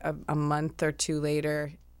 and like a month or two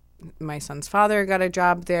later, my son's father got a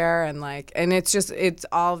job there, and it's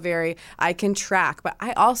all very, I can track. But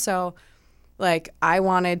I also, like, I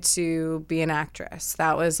wanted to be an actress.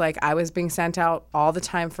 That was like, I was being sent out all the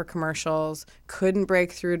time for commercials, couldn't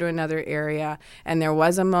break through to another area. And there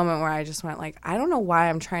was a moment where I just went like, I don't know why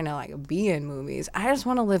I'm trying to like be in movies. I just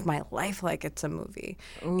want to live my life like it's a movie.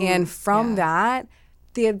 And from that,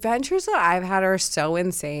 the adventures that I've had are so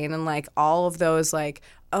insane. And like all of those, like,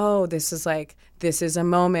 oh, this is a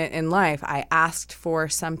moment in life. I asked for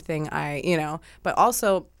something, but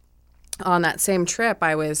also on that same trip,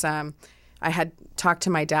 I had talked to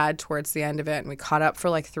my dad towards the end of it, and we caught up for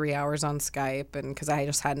like 3 hours on Skype, and because I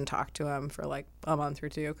just hadn't talked to him for like a month or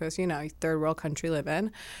two, because third world country live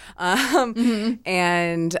in,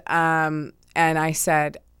 and I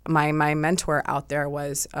said my mentor out there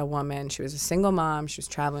was a woman. She was a single mom. She was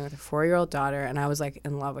traveling with a 4-year-old daughter, and I was like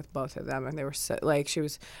in love with both of them. And they were so, like, she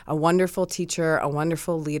was a wonderful teacher, a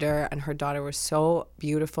wonderful leader, and her daughter was so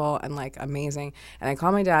beautiful and like amazing. And I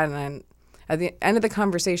called my dad, and then at the end of the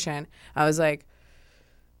conversation, I was like,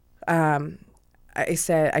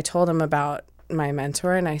 I told him about my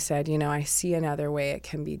mentor, and I said, I see another way it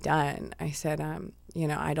can be done. I said,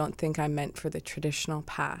 I don't think I'm meant for the traditional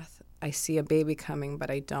path. I see a baby coming, but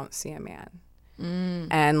I don't see a man.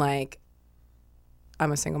 And like,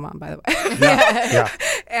 I'm a single mom, by the way. Yeah.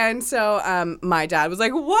 And so my dad was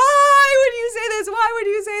like, why would you say this? Why would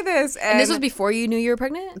you say this? And this was before you knew you were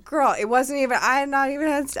pregnant? Girl, it wasn't even, I had not even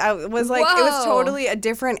had, it was like, it was totally a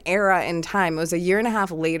different era in time. It was a year and a half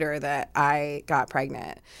later that I got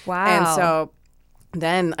pregnant. Wow. And so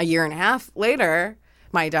then a year and a half later,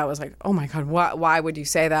 my dad was like, oh my God, why would you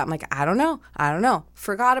say that? I'm like, I don't know.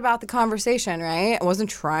 Forgot about the conversation, right? I wasn't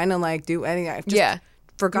trying to like do anything. I just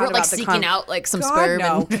forgot about like the seeking out like some God, sperm.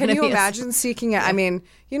 No. And Can you imagine seeking it? I mean,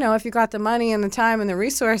 if you got the money and the time and the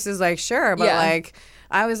resources, like sure, but like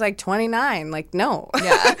I was like 29, like no.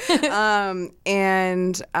 Yeah.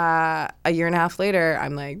 And a year and a half later,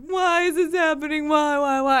 I'm like, why is this happening?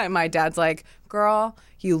 Why? And my dad's like, girl,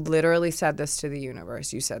 you literally said this to the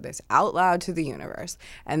universe. You said this out loud to the universe.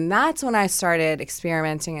 And that's when I started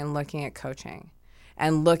experimenting and looking at coaching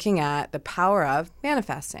and looking at the power of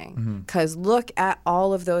manifesting. Because look at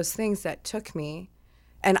all of those things that took me.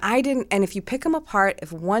 And if you pick them apart,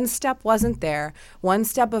 if one step wasn't there, one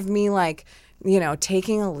step of me like,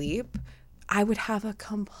 taking a leap, I would have a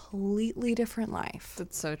completely different life.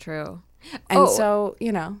 That's so true. And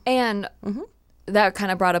And that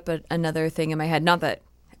kind of brought up another thing in my head. Not that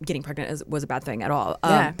getting pregnant was a bad thing at all.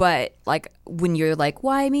 But like when you're like,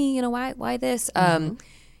 why me? Why this?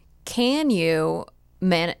 Can you,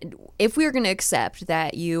 if we're going to accept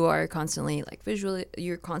that you are constantly like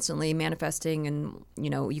you're constantly manifesting, and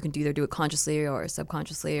you can either do it consciously or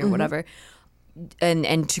subconsciously or whatever,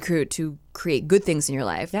 and to create good things in your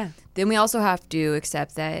life. Yeah. Then we also have to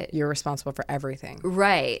accept that you're responsible for everything.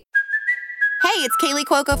 Right. Hey, it's Kaylee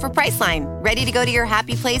Cuoco for Priceline. Ready to go to your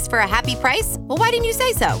happy place for a happy price? Well, why didn't you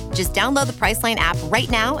say so? Just download the Priceline app right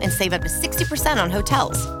now and save up to 60% on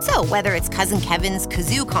hotels. So whether it's Cousin Kevin's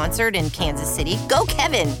Kazoo Concert in Kansas City, go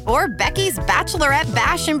Kevin, or Becky's Bachelorette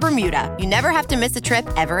Bash in Bermuda, you never have to miss a trip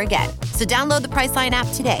ever again. So download the Priceline app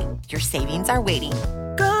today. Your savings are waiting.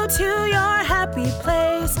 Go to your happy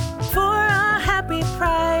place for a happy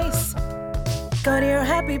price. Go to your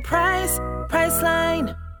happy price,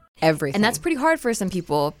 Priceline. Everything. And that's pretty hard for some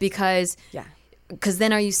people because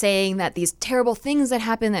then are you saying that these terrible things that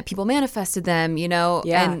happen, that people manifested them, Yeah.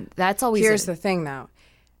 And that's always Here's the thing, though.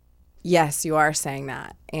 Yes, you are saying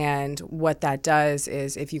that. And what that does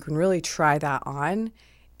is if you can really try that on,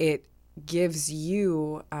 it gives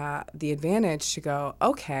you the advantage to go,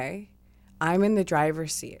 okay, I'm in the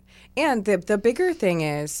driver's seat. And the bigger thing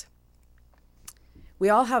is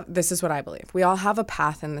this is what I believe. We all have a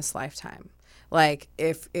path in this lifetime. Like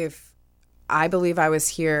if I believe I was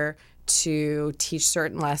here to teach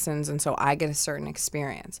certain lessons, and so I get a certain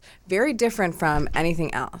experience. Very different from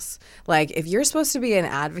anything else. Like, if you're supposed to be an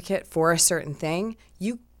advocate for a certain thing,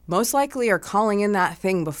 you most likely are calling in that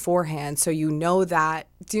thing beforehand, so you know that.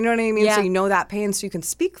 Do you know what I mean? Yeah. So you know that pain, so you can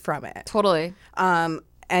speak from it. Totally.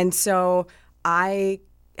 And so I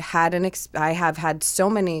have had so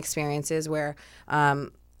many experiences where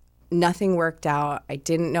nothing worked out. I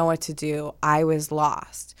didn't know what to do. I was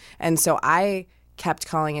lost, and so I kept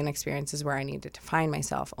calling in experiences where I needed to find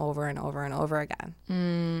myself over and over and over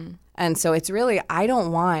again. And so it's really, I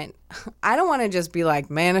don't want to just be like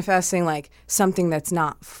manifesting like something that's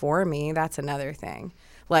not for me. That's another thing.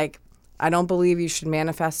 Like, I don't believe you should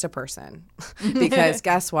manifest a person because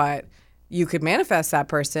guess what? You could manifest that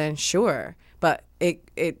person, sure, but it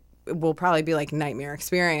will probably be like nightmare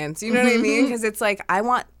experience. You know what I mean? Because it's like, I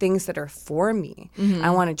want things that are for me.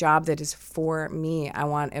 I want a job that is for me. I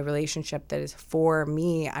want a relationship that is for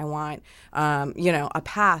me. I want, a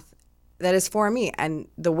path that is for me. And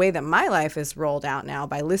the way that my life is rolled out now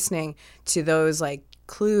by listening to those like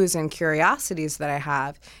clues and curiosities that I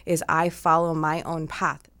have is I follow my own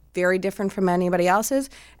path. Very different from anybody else's.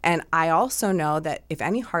 And I also know that if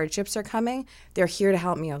any hardships are coming, they're here to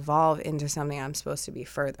help me evolve into something I'm supposed to be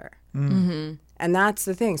further. And that's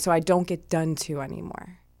the thing. So I don't get done to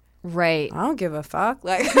anymore. Right. I don't give a fuck.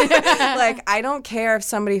 Like, like I don't care if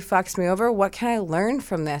somebody fucks me over. What can I learn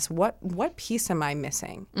from this? What piece am I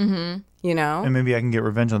missing? You know? And maybe I can get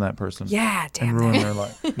revenge on that person. Yeah, And damn ruin it. their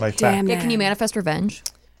life back. Damn Yeah, it. can you manifest revenge?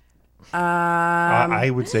 I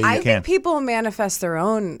would say you I can. think people manifest their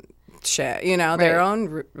own shit, their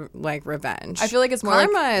own like revenge. I feel like it's more like-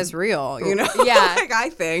 karma is real, Yeah. like I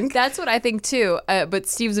think. That's what I think too. But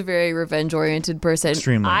Steve's a very revenge-oriented person.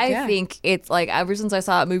 Extremely. I think it's like ever since I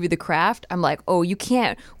saw that movie, The Craft, I'm like, oh, you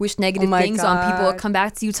can't wish negative my things on people that God. come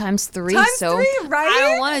back to you times 3. Times so 3, right? I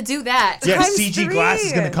don't want to do that. Yeah, times CG Glass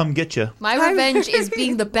is 3. gonna come get you. My revenge is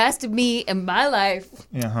being the best of me in my life.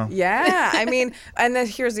 Yeah. Huh? Yeah, I mean, and then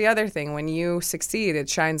here's the other thing: when you succeed, it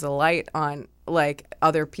shines a light on like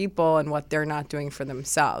other people and what they're not doing for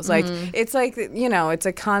themselves. Like it's like it's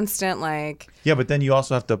a constant like. Yeah, but then you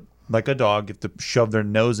also have to, like a dog, you have to shove their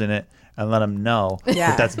nose in it and let them know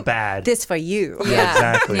Yeah. that that's bad. This for you. Yeah.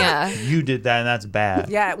 Exactly. Yeah. You did that, and that's bad.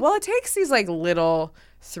 Yeah, well, it takes these like little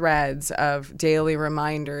threads of daily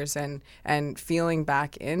reminders and feeling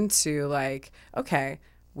back into like, okay,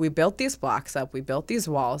 we built these blocks up, we built these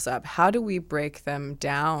walls up. How do we break them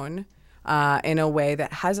down in a way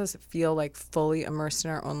that has us feel like fully immersed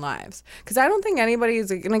in our own lives? Because I don't think anybody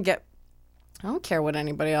is gonna get. I don't care what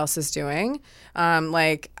anybody else is doing.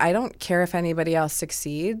 Like, I don't care if anybody else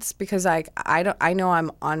succeeds because I know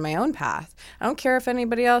I'm on my own path. I don't care if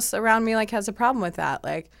anybody else around me like has a problem with that.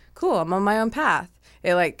 Like, cool, I'm on my own path.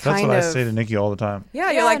 It like That's kind what of. I say to Nikki all the time. Yeah,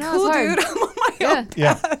 Yeah, you're like, no, cool, it's hard. dude. I'm on my Yeah. own.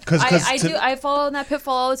 Yeah, because I do. I fall in that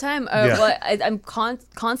pitfall all the time. Yeah. But I'm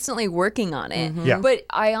constantly working on it. Yeah. But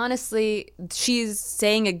I honestly, she's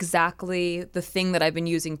saying exactly the thing that I've been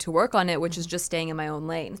using to work on it, which is just staying in my own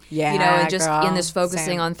lane. Yeah, and just girl. in this focusing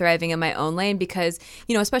Same. on thriving in my own lane because,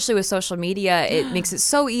 especially with social media, it makes it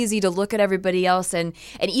so easy to look at everybody else. And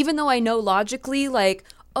even though I know logically, like,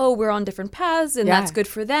 oh, we're on different paths and Yeah. that's good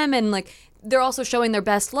for them. And like, they're also showing their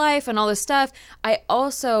best life and all this stuff. I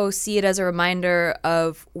also see it as a reminder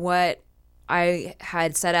of what I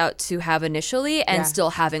had set out to have initially and Yeah. still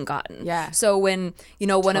haven't gotten. Yeah. So when,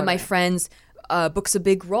 one of my Totally. friends books a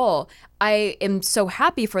big role, I am so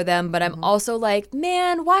happy for them, but I'm also like,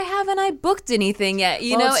 man, why haven't I booked anything yet?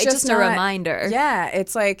 Well, It's just a not- reminder. Yeah,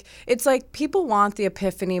 it's like people want the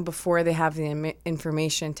epiphany before they have the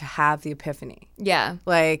information to have the epiphany. Yeah.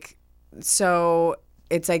 Like, so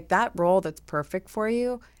it's like that role that's perfect for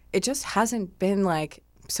you. It just hasn't been like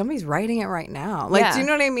somebody's writing it right now. Like, Yeah. do you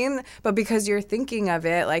know what I mean? But because you're thinking of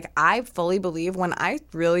it, like I fully believe when I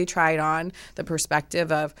really tried on the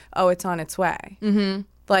perspective of, oh, it's on its way. Mm-hmm.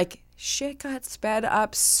 Like shit got sped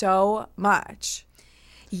up so much.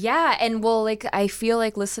 Yeah, and well, like I feel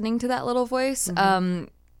like listening to that little voice,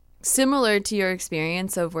 similar to your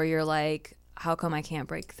experience of where you're like, how come I can't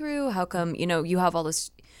break through? How come, you have all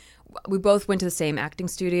this. We both went to the same acting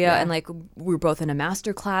studio, and like we were both in a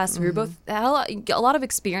master class. We were both had a lot of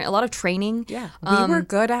experience, a lot of training. Yeah, we were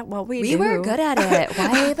good at what we do. We were good at it.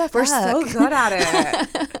 Why the fuck? We're so good at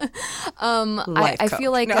it. I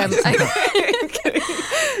feel like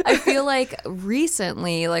I feel like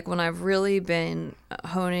recently, like when I've really been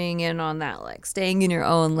honing in on that, like staying in your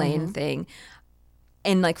own lane thing,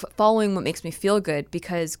 and like following what makes me feel good,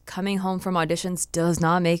 because coming home from auditions does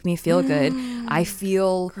not make me feel good. I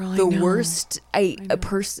feel the worst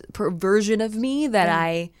version of me that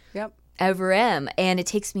I Yep. ever am. And it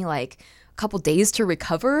takes me like a couple days to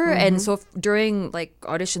recover. And so during like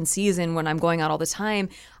audition season, when I'm going out all the time,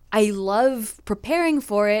 I love preparing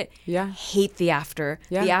for it. Yeah. Hate the after.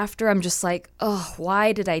 Yeah. The after, I'm just like, oh,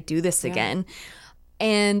 why did I do this again?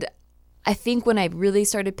 And I think when I really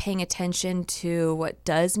started paying attention to what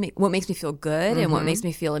makes me feel good and what makes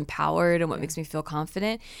me feel empowered and what makes me feel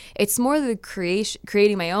confident, it's more the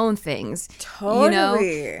creating my own things. Totally. You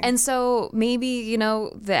know? And so maybe, you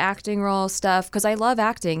know, the acting role stuff, because I love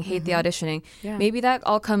acting, hate the auditioning. Yeah. Maybe that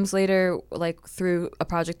all comes later, like through a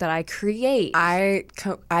project that I create. I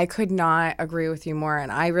could not agree with you more.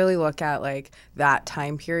 And I really look at like that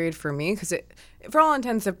time period for me because it, for all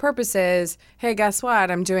intents and purposes, hey, guess what?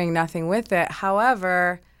 I'm doing nothing with it.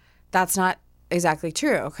 However, that's not exactly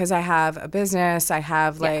true because I have a business. I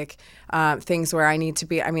have like things where I need to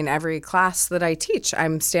be. I mean, every class that I teach,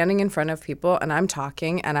 I'm standing in front of people and I'm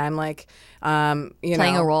talking and I'm like,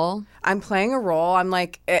 playing a role. I'm playing a role. I'm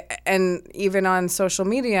like, and even on social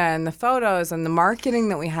media and the photos and the marketing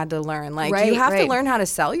that we had to learn, like you have to learn how to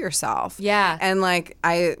sell yourself. Yeah. And like,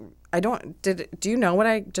 I don't, do you know what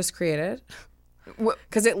I just created?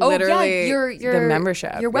 Because it literally, your the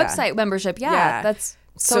membership. Your website membership. Yeah. That's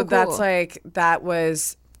so cool. That's like, that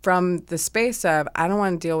was from the space of, I don't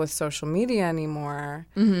want to deal with social media anymore.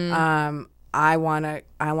 I want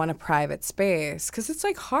a private space because it's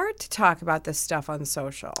like hard to talk about this stuff on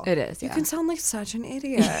social. It is. You Yeah. can sound like such an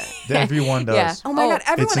idiot. Everyone does. Yeah. Oh my God,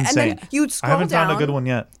 everyone. It's insane. And then you scroll I haven't down. found a good one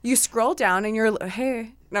yet. You scroll down and you're,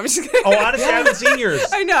 hey. No, I'm just kidding. Oh, honestly, I haven't seen yours.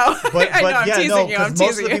 I know. But I know, I'm yeah, teasing no, you. I'm because most of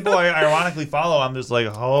teasing the you. people I ironically follow, I'm just like,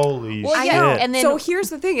 holy Well, shit. yeah, and then So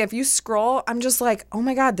here's the thing. If you scroll, I'm just like, oh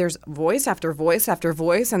my God, there's voice after voice after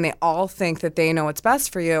voice, and they all think that they know what's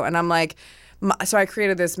best for you. And I'm like, so I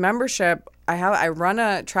created this membership. I run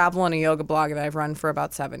a travel and a yoga blog that I've run for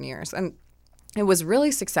about 7 years. And it was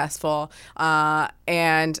really successful.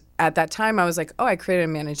 And at that time, I was like, oh, I created a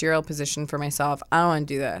managerial position for myself. I don't want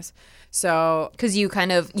to do this. So, because you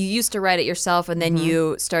used to write it yourself, and then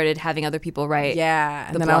you started having other people write. Yeah,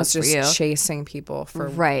 and the then I was blogs for you. just chasing people for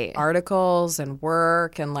Right. articles and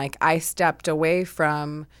work, and like I stepped away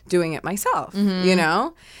from doing it myself, you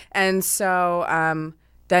know. And so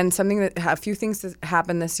then a few things that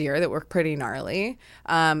happened this year that were pretty gnarly,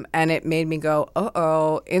 and it made me go,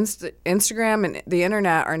 Instagram and the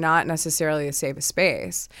internet are not necessarily the safest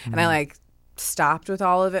space, and I like stopped with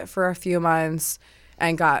all of it for a few months.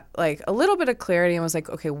 And got like a little bit of clarity and was like,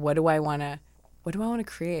 okay, what do I want to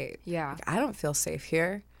create? Yeah. Like, I don't feel safe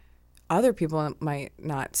here. Other people might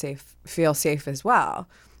not feel safe as well.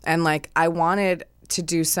 And like I wanted to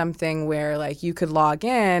do something where like you could log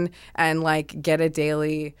in and like get a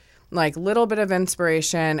daily like little bit of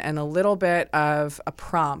inspiration and a little bit of a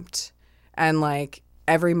prompt, and like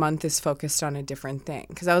every month is focused on a different thing.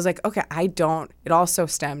 Because I was like, okay, it also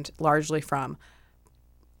stemmed largely from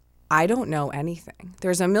I don't know anything.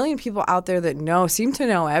 There's a million people out there that seem to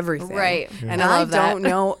know everything. Right. Yeah. And I I love that. don't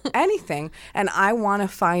know anything. And I want to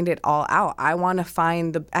find it all out. I want to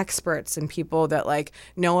find the experts and people that like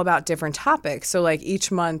know about different topics. So like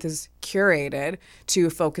each month is curated to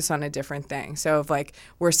focus on a different thing. So if like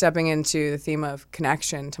we're stepping into the theme of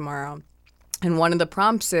connection tomorrow, and one of the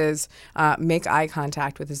prompts is make eye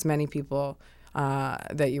contact with as many people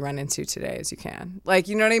that you run into today as you can. Like,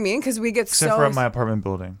 you know what I mean? Because we get Except for at my apartment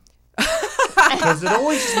building. Because it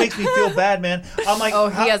always just makes me feel bad, man. I'm like,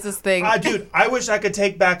 he has this thing. Dude, I wish I could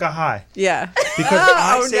take back a hi. Yeah. Because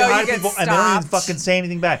I say hi you to get people and they don't even stopped. fucking say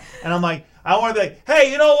anything back. And I'm like, I want to be like,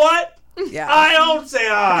 hey, you know what? Yeah. I don't say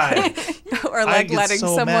hi. Or like get letting so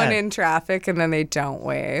someone mad. in traffic and then they don't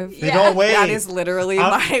wave. They don't wave. That is literally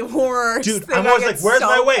my worst. Dude, thing. I'm I always get like, where's so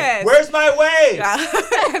my wave? pissed. Where's my wave?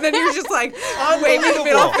 Yeah. And then you're just like waving the Unbelievable.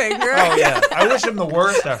 middle finger. Oh, yeah. I wish him the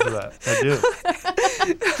worst after that. I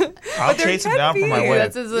do. I'll there chase him can down for my be. wave.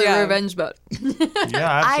 That's his Yeah. revenge mode.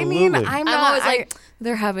 Yeah, I mean, absolutely. I'm I'm not. always like,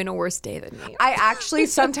 they're having a worse day than me. I actually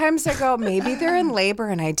sometimes I go, maybe they're in labor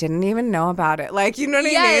and I didn't even know about it. Like, you know what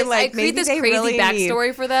I Yes, mean? Like, I create maybe this they crazy really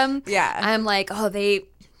backstory for them. Yeah. I'm like, oh,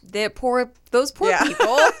 those poor Yeah. people.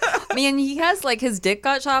 I mean, he has like his dick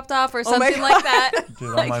got chopped off or something like that.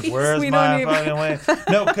 Dude, I'm like, where's we my don't even- fucking wave?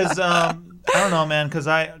 No, because I don't know, man. Because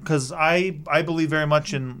I believe very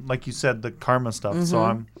much in, like you said, the karma stuff. Mm-hmm. So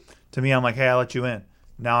I'm like, hey, I let you in.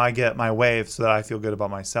 Now I get my wave so that I feel good about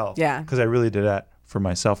myself. Yeah. Because I really did that for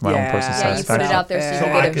myself, my own personal Yeah, you put satisfaction. it out there so you So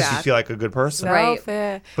can I get it could just back. feel like a good person. Right.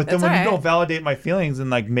 But then when you don't validate my feelings and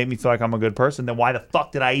like make me feel like I'm a good person, then why the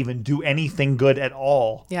fuck did I even do anything good at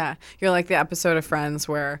all? Yeah, you're like the episode of Friends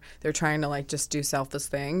where they're trying to like just do selfless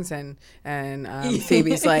things, and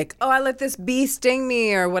Phoebe's like, "Oh, I let this bee sting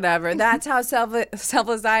me or whatever. That's how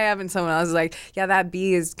selfless I am." And someone else is like, "Yeah, that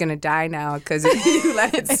bee is gonna die now because you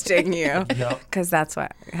let it sting you." Because that's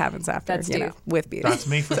what happens after. That's with bees. That's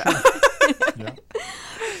me for sure. Yeah.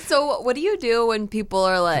 So what do you do when people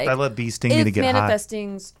are like, I let bees sting me to get high.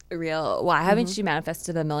 manifesting's real, why haven't you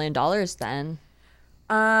manifested $1 million then?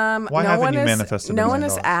 Why haven't you manifested No $1 one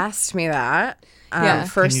million? has asked me that. Yeah.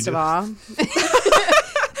 First of all,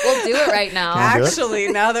 We'll do it right now. do it? actually,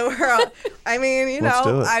 now that we're all, I mean, Let's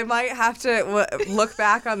do it. I might have to look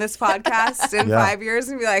back on this podcast in Yeah. 5 years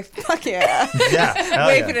and be like, fuck yeah. Yeah, hell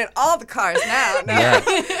Waving yeah. at all the cars now. No.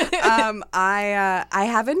 Yeah. I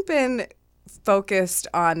haven't been focused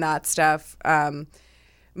on that stuff.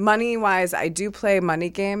 Money wise, I do play money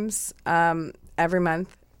games every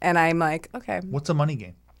month, and I'm like, okay, What's a money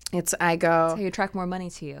game? I go, How you attract more money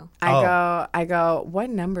to you. I go, what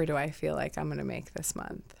number do I feel like I'm going to make this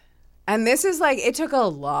month? And this is like, it took a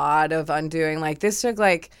lot of undoing. Like this took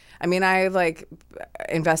like, I mean, I like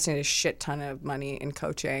invested a shit ton of money in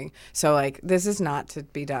coaching. So like, this is not to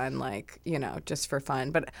be done like, just for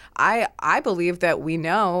fun. But I believe that we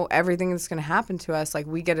know everything that's going to happen to us. Like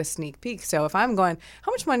we get a sneak peek. So if I'm going,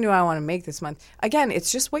 how much money do I want to make this month? Again,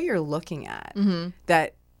 it's just what you're looking at.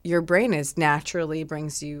 That your brain is naturally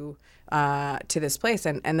brings you to this place.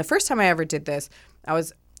 And the first time I ever did this,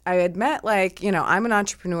 I had met like, I'm an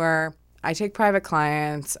entrepreneur. I take private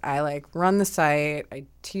clients. I like run the site. I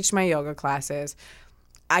teach my yoga classes.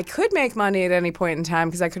 I could make money at any point in time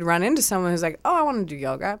because I could run into someone who's like, oh, I want to do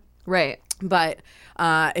yoga. Right. But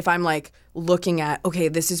if I'm like looking at, okay,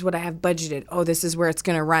 this is what I have budgeted. Oh, this is where it's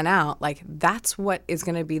going to run out. Like that's what is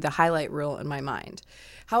going to be the highlight reel in my mind.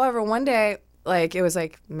 However, one day, like it was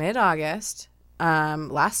like mid-August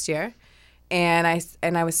last year, and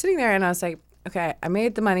I was sitting there and I was like, okay, I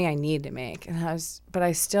made the money I need to make, but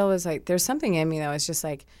I still was like, there's something in me that was just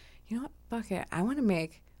like, you know what, fuck it, I want to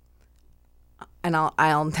make. And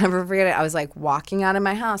I'll never forget it. I was like walking out of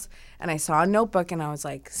my house and I saw a notebook and I was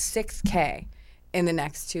like 6K in the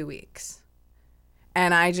next 2 weeks,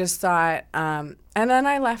 and I just thought, and then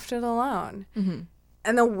I left it alone.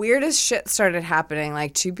 And the weirdest shit started happening.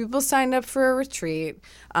 Like 2 people signed up for a retreat.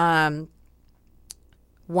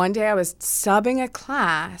 One day I was subbing a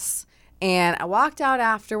class and I walked out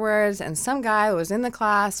afterwards and some guy who was in the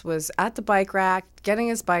class was at the bike rack getting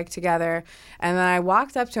his bike together. And then I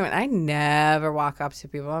walked up to him, and I never walk up to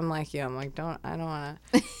people. I'm like, I don't want to, I don't wanna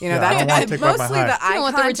that's take away my mostly high. the eye don't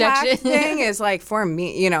want the contact rejection. thing is like for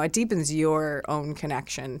me, it deepens your own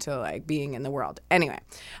connection to like being in the world. Anyway,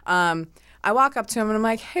 I walk up to him and I'm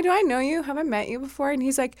like, hey, do I know you? Have I met you before? And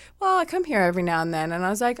he's like, well, I come here every now and then. And I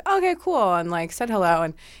was like, okay, cool. And like said hello.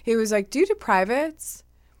 And he was like, do you do privates?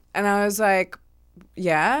 And I was like,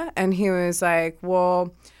 yeah. And he was like,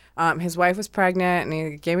 well, his wife was pregnant, and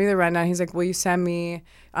he gave me the rundown. He's like, will you send me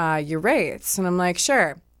your rates? And I'm like,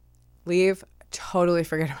 sure. Leave. Totally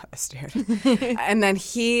forget about this dude. And then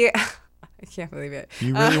I can't believe it.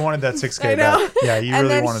 You really wanted that 6K I know. back. Yeah, you and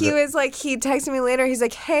really then wanted he it. was like, he texted me later. He's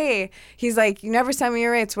like, hey, he's like, you never sent me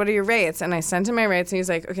your rates. What are your rates? And I sent him my rates, and he's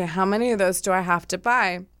like, okay, how many of those do I have to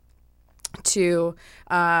buy to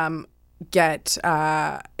get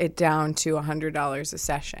it down to $100 a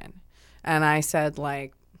session? And I said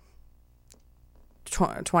like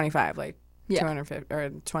 25, like $250 or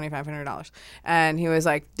 $2,500. And he was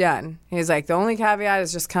like, done. He's like, the only caveat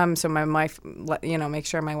is just come so my wife, make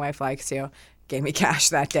sure my wife likes you. Gave me cash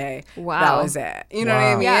that day. Wow. That was it. You know what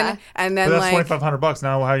I mean? Yeah. And But then that's like, $2,500.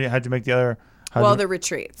 Now, how'd you make the other? the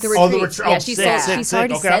retreats. Oh, the retreats. retreat. Yeah, Oh, she sick, said- sick, she's sick.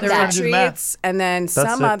 already Okay, said I'm just that. trying to do the math. Retreats, and then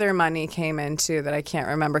some sick. other money came in too that I can't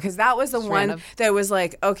remember, because that was the one random. that was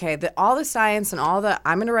like, okay, all the science and I'm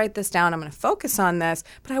going to write this down, I'm going to focus on this,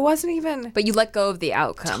 but I wasn't even But you let go of the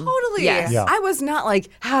outcome. totally. Yes. Yeah. I was not like,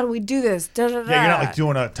 how do we do this? Da, da, da. Yeah, you're not like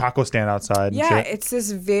doing a taco stand outside. And Yeah, shit. it's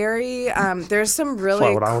this very, there's some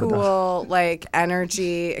really what I would've done. cool like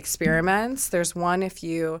energy experiments. There's one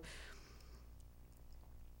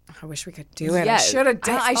I wish we could do it. Yes. I should have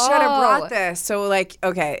brought this. So like,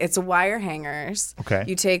 okay, it's wire hangers. Okay.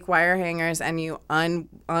 You take wire hangers and you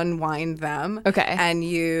unwind them. Okay. And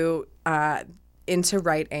you into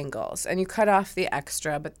right angles, and you cut off the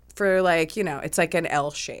extra, but for like, it's like an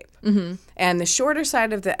L shape. Mm-hmm. And the shorter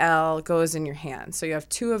side of the L goes in your hand. So you have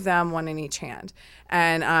 2 of them, 1 in each hand.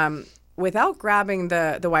 And without grabbing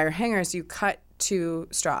the wire hangers, you cut 2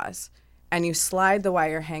 straws and you slide the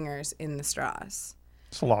wire hangers in the straws.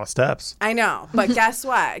 It's a lot of steps. I know, but guess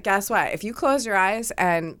what? Guess what? If you close your eyes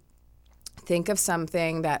and think of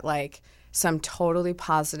something that like some totally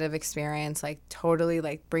positive experience, like totally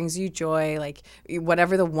like brings you joy, like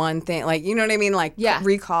whatever the one thing, like, you know what I mean? Like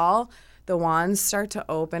recall, the wands start to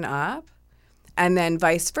open up, and then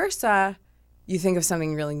vice versa. You think of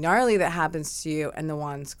something really gnarly that happens to you and the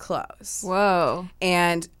wands close. Whoa.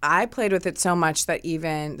 And I played with it so much that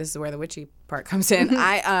even, this is where the witchy part comes in,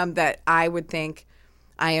 that I would think,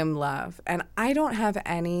 I am love. And I don't have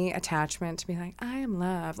any attachment to be like, I am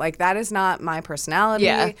love. Like, that is not my personality.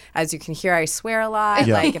 Yeah. As you can hear, I swear a lot.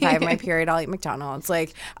 Yeah. Like, if I have my period, I'll eat McDonald's.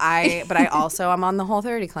 Like, but I also, I'm on the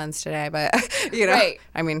Whole30 cleanse today. But, you know, Right.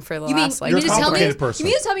 I mean, for the You mean, last, like, you mean to tell me? complicated person.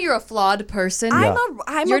 You mean to tell me you're a flawed person? I'm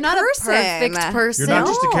You're a not person. a perfect person. You're not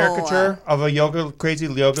just a No. caricature of a crazy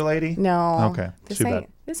yoga lady? No. Okay, This too ain't, bad.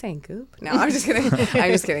 this ain't goop. No, I'm just kidding.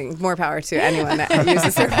 I'm just kidding. More power to anyone that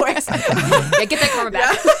uses their voice. Yeah, get that karma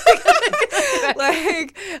back.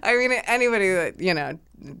 Like, I mean, anybody that, you know,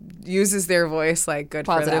 uses their voice, like, good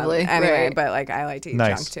Positively, for them. Anyway, right. but, like, I like to eat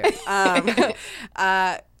Nice. junk,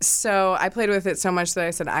 too. So I played with it so much that I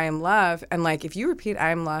said, I am love. And, like, if you repeat, I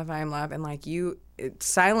am love, and, like, you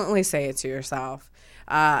silently say it to yourself,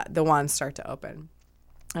 the wands start to open.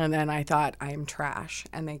 And then I thought, I am trash.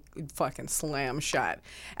 And they fucking slam shut.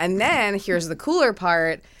 And then here's the cooler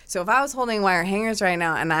part. So if I was holding wire hangers right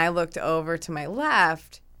now and I looked over to my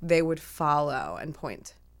left, they would follow and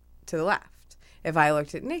point to the left. If I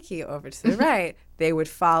looked at Nikki over to the right, they would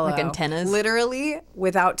follow. Like antennas? Literally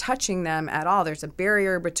without touching them at all. There's a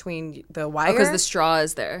barrier between the wire. Because the straw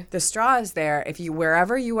is there. The straw is there. If you,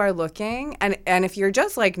 wherever you are looking, and if you're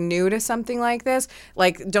just like new to something like this,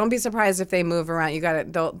 like, don't be surprised if they move around. You got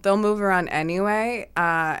it. They'll move around anyway,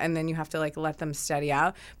 and then you have to like let them steady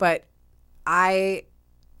out. But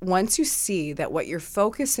once you see that what you're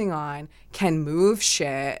focusing on can move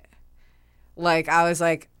shit, like, I was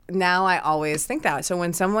like, now I always think that. So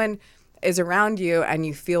when someone is around you and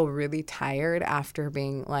you feel really tired after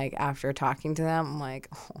talking to them, I'm like,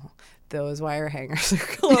 oh, those wire hangers are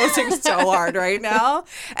closing so hard right now.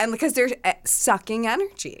 And because they're sucking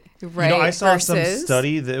energy. Right. You know, I saw some Versus-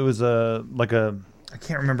 study that it was I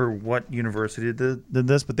can't remember what university did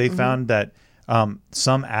this, but they found that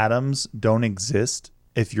some atoms don't exist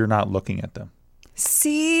if you're not looking at them.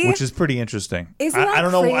 See? Which is pretty interesting. Isn't that I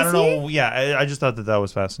don't know. I don't crazy? know. Yeah, I just thought that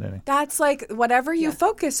was fascinating. That's like whatever you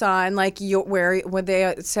focus on, like where would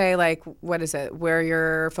they say, like, what is it? Where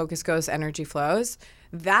your focus goes, energy flows.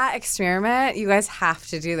 That experiment, you guys have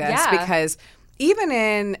to do this Yeah. because even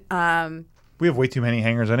in We have way too many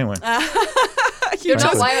hangers anyway. They're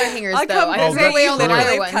not wire hangers, I'll though. come I visit way you, on the literally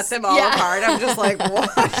wire ones. cut them all apart. I'm just like,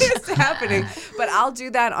 what is happening? But I'll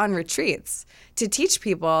do that on retreats to teach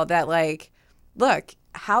people that, like, look,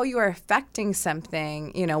 how you are affecting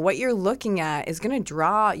something, you know, what you're looking at is going to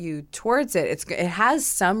draw you towards it. It has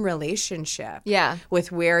some relationship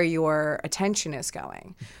with where your attention is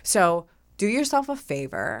going. So do yourself a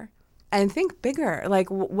favor and think bigger. Like,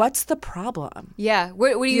 what's the problem? Yeah.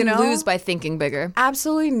 What do you know? lose by thinking bigger?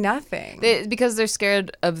 Absolutely nothing. Because they're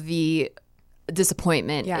scared of the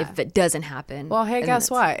disappointment if it doesn't happen. Well, hey, And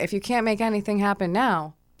guess what? If you can't make anything happen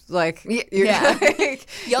now, like, yeah. like,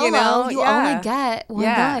 YOLO, you know, you only get one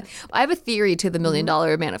Yeah. life. I have a theory to the $1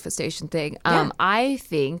 million manifestation thing. I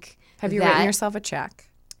think Have you that written yourself a check?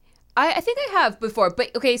 I think I have before,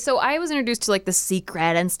 but okay, so I was introduced to like The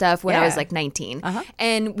Secret and stuff when I was Yeah. like 19.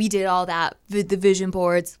 And we did all that, the vision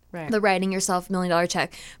boards, Right. the writing yourself $1 million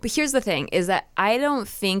check. But here's the thing is that I don't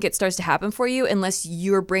think it starts to happen for you unless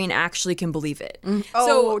your brain actually can believe it.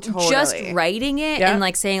 Oh, So just totally. writing it Yeah. and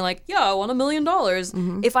like saying like, yeah, I want $1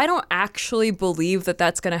 million. If I don't actually believe that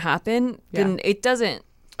that's going to happen, then it doesn't.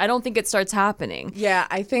 I don't think it starts happening. Yeah,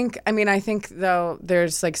 I think though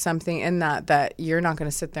there's like something in that you're not going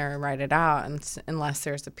to sit there and write it out unless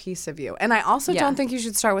there's a piece of you. And I also don't think you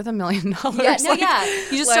should start with $1 million. Yeah, no,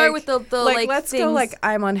 you just start with the like let's things. go like,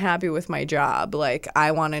 I'm unhappy with my job, like I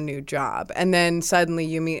want a new job, and then suddenly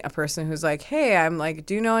you meet a person who's like, hey, I'm like,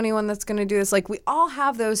 do you know anyone that's going to do this? Like, we all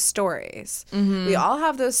have those stories. We all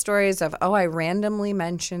have those stories of, oh, I randomly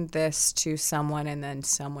mentioned this to someone and then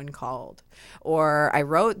someone called, or I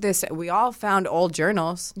wrote this. We all found old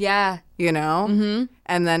journals. Yeah. You know,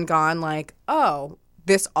 and then gone like, oh,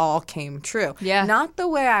 this all came true. Yeah. Not the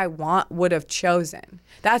way I would have chosen.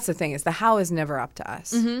 That's the thing, is the how is never up to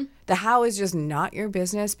us. The how is just not your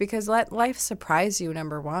business, because let life surprise you,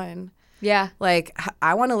 number one. Yeah. Like,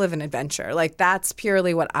 I want to live an adventure. Like, that's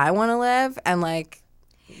purely what I want to live. And like,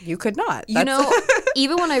 you could not. You know,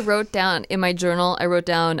 Even when I wrote down in my journal, I wrote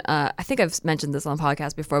down, I think I've mentioned this on the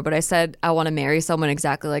podcast before, but I said I want to marry someone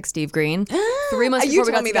exactly like Steve Green. 3 months before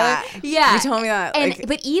we got together. That. Yeah. You told me that. And, like,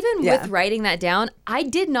 but even with writing that down, I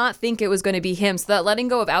did not think it was going to be him. So that letting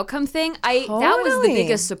go of outcome thing, that was the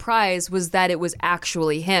biggest surprise, was that it was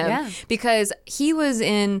actually him. Yeah. Because he was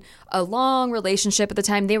in a long relationship at the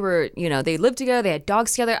time. They were, they lived together. They had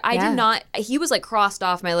dogs together. I did not, he was like crossed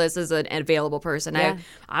off my list as an available person. Yeah.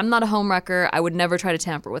 I'm not a homewrecker. I would never try to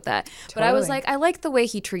tamper with that. Totally. But I was like, I like the way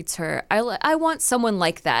he treats her. I want someone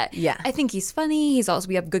like that. Yeah. I think he's funny.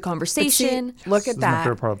 We have good conversation. Look at This is my that.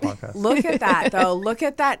 favorite part of the podcast. Look at that, though. Look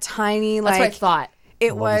at that tiny, That's what I thought.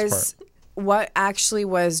 It love this was what actually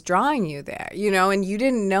was drawing you there, and you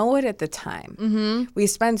didn't know it at the time. Mm-hmm. We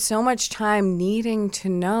spend so much time needing to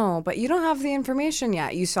know, but you don't have the information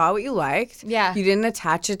yet. You saw what you liked. Yeah. You didn't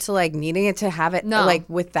attach it to needing it to have it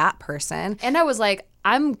with that person. And I was like,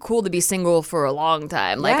 I'm cool to be single for a long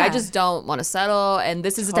time. Like, Yeah. I just don't want to settle. And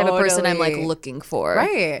this is the type of person I'm looking for.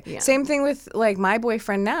 Right. Yeah. Same thing with my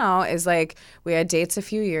boyfriend now is we had dates a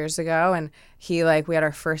few years ago, and we had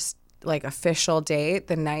our first official date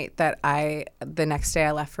the next day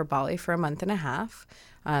I left for Bali for a month and a half.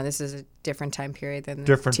 This is a different time period than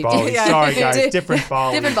Different Bali. Sorry, guys. Different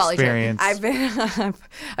Bali Different Bali trip. experience.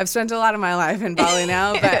 I've spent a lot of my life in Bali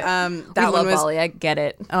now, but that we one love was Bali. I get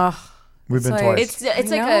it. We've been like- twice. It's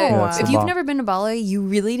like know. it's if a you've bomb. never been to Bali, you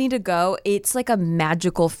really need to go. It's like a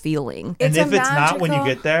magical feeling. And It's if a it's not when you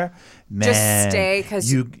magical- get there, man, stay, 'cause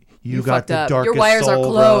you got fucked the up. darkest Your wires are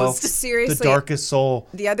soul, closed. bro. Seriously. The darkest soul.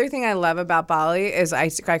 The other thing I love about Bali is I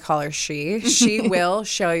call her she. She will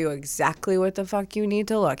show you exactly what the fuck you need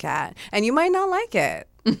to look at. And you might not like it.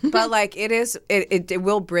 But it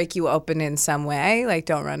will break you open in some way.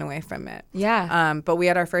 Don't run away from it. Yeah. But we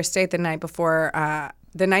had our first date the night before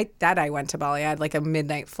the night that I went to Bali. I had a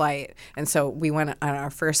midnight flight, and so we went on our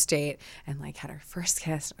first date and had our first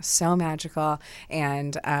kiss. It was so magical.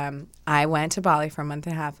 And I went to Bali for a month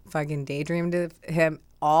and a half, fucking daydreamed of him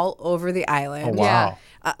all over the island. Oh, wow.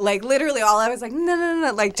 Literally all I was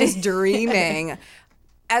no, just dreaming,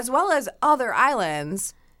 as well as other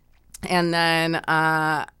islands. And then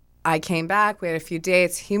I came back. We had a few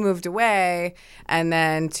dates. He moved away, and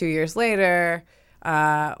then 2 years later,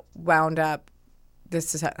 wound up.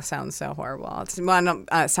 Sounds so horrible. It's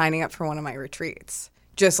signing up for one of my retreats.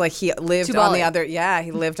 Just he lived To on Bali. the other. Yeah,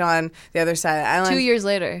 he lived on the other side of the island. 2 years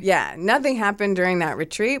later. Yeah, nothing happened during that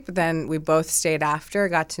retreat, but then we both stayed after,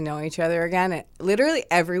 got to know each other again. Literally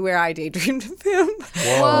everywhere I daydreamed of him,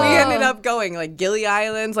 we ended up going Gili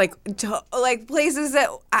Islands, places that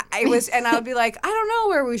I was, and I would be like, I don't know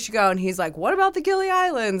where we should go, and he's like, what about the Gili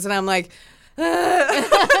Islands? And I'm like.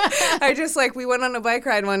 I just we went on a bike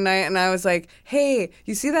ride one night and I was like, hey,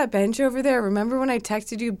 you see that bench over there? Remember when I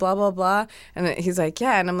texted you blah, blah, blah? And he's like,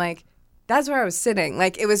 yeah. And I'm like, that's where I was sitting.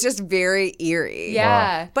 It was just very eerie.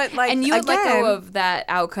 Yeah. But and you would let again- go of that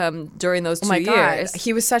outcome during those 2 Oh my years. God.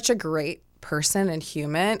 He was such a great person and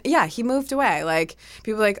human. Yeah, he moved away.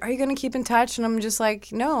 People are you going to keep in touch? And I'm just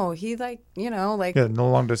no. He Yeah, no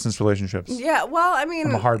long distance relationships. Yeah, well, I mean.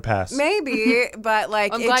 I'm a hard pass. Maybe, but I'm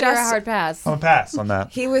glad you're a hard pass. I'm a pass on that.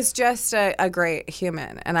 He was just a great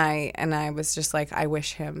human, and I was just I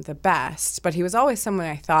wish him the best. But he was always someone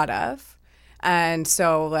I thought of, and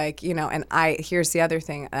so and here's the other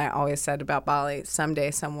thing I always said about Bali: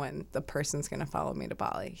 someday the person's gonna follow me to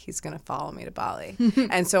Bali. He's gonna follow me to Bali.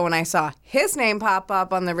 And so when I saw his name pop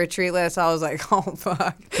up on the retreat list, I was like, oh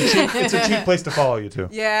fuck. It's a cheap place to follow you to.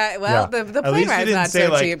 Yeah, well, Yeah. the At plane least you ride's didn't not say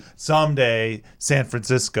so cheap. someday San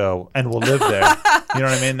Francisco and we'll live there. You know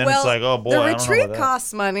what I mean? Then Well, it's oh boy, the I don't know retreat about that.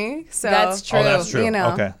 costs money, so That's true. Oh, that's true. You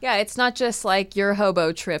know. Okay. Yeah, it's not just your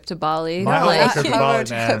hobo trip to Bali. My Like- hobo trip to Bali,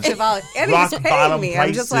 man. to Bali. And Rock he's paying bottom me.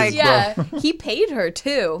 I'm just prices, Yeah, he paid her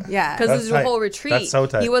too. Yeah. because That's this is a whole tight. retreat. That's so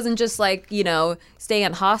tight. He wasn't just staying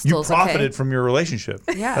at You hostels. profited okay? from your relationship.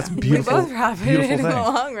 Yeah, That's beautiful. We both profited beautiful in the thing.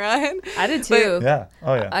 long run. I did too. Yeah.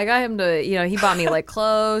 Oh yeah. I got him to, he bought me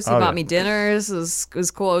clothes. He Oh, bought yeah. me dinners. It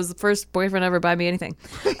was cool. It was the first boyfriend ever buy me anything.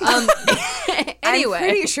 Anyway, I'm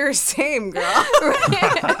pretty sure same girl.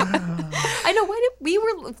 I know. Why did we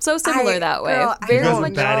were so similar that way? girl, I you Very guys don't were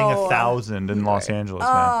much. batting know. 1,000 in Los Angeles, man.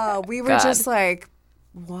 Oh, we were God. just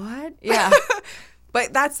what? Yeah.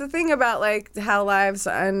 But that's the thing about how lives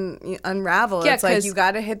unravel. Yeah, It's 'cause- you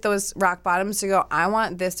got to hit those rock bottoms to go, I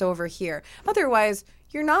want this over here. Otherwise,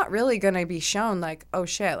 you're not really going to be shown oh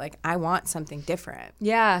shit, I want something different.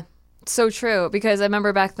 Yeah. So true, because I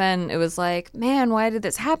remember back then it was like, man, why did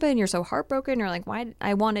this happen? You're so heartbroken. You're like, why?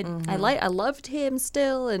 I loved him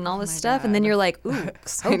still, and all this stuff. And then you're like, ooh,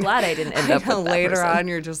 so glad I didn't end up with that later person. on,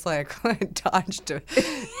 you're just like, dodged a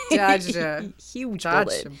Huge dodged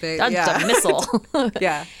bullet, a big, dodged yeah. a missile.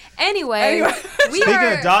 Yeah. Anyway, Speaking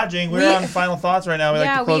of dodging, we're on final thoughts right now. We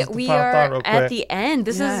like to close the we final are thought real quick. at the end.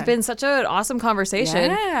 This has Yeah. been such an awesome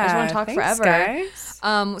conversation. I just want to talk thanks, forever.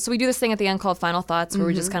 guys. So we do this thing at the end called final thoughts, where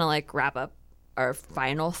we just kind of like wrap up our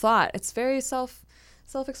final thought. It's very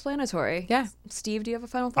self-explanatory. Yeah. Steve, do you have a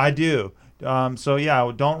final thought? I do. So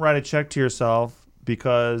yeah, don't write a check to yourself,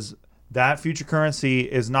 because that future currency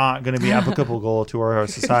is not going to be applicable to our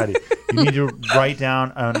society. You need to write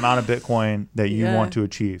down an amount of Bitcoin that you want to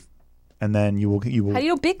achieve, and then you will. How do you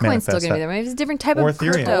know Bitcoin's manifest still going to that. be there? Maybe it's a different type Or of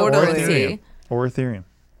Ethereum. cryptocurrency. Or Ethereum.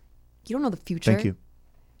 You don't know the future. Thank you.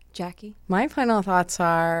 Jackie. My final thoughts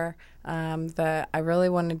are that I really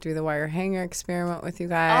want to do the wire hanger experiment with you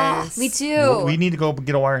guys. Me too. Well, we need to go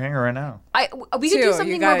get a wire hanger right now. We could Two. do something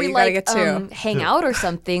You gotta- where we you gotta like get two. hang out or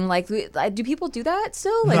something. Like, do people do that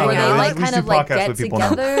still? Like, No, where yeah, they we like just kind do of like podcasts get with people now.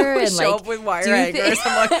 together and Show like up with wire do hangers.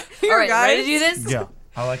 I'm like, here, all right, guys. ready to do this? Yeah,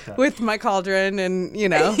 I like that. With my cauldron and,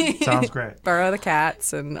 Sounds great. burrow the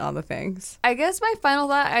cats and all the things. I guess my final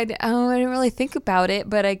thought. I didn't really think about it,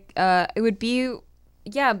 but it would be,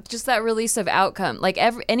 just that release of outcome. Like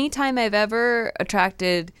anytime I've ever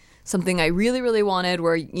attracted something I really, really wanted,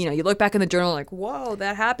 where you look back in the journal like, whoa,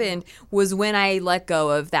 that happened, was when I let go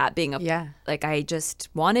of that being like I just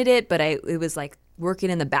wanted it, but it was like working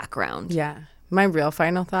in the background. Yeah. My real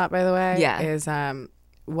final thought, by the way, Yeah. is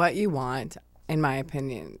what you want, in my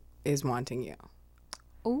opinion, is wanting you.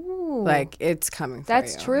 Ooh, Like, it's coming for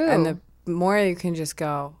That's you. true. And the more you can just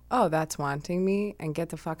go, oh, that's wanting me, and get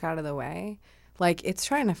the fuck out of the way, like, it's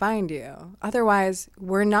trying to find you. Otherwise,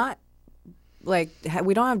 we're not, like,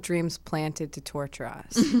 we don't have dreams planted to torture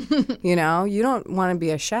us. You don't want to be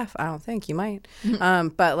a chef. I don't think. You might.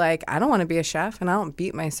 But, like, I don't want to be a chef, and I don't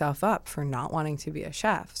beat myself up for not wanting to be a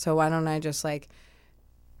chef. So why don't I just, like,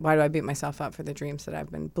 why do I beat myself up for the dreams that I've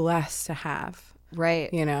been blessed to have?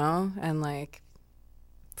 right. And, like,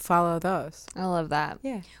 follow those. I love that.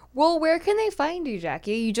 Yeah. Well, where can they find you,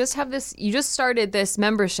 Jackie? You just started this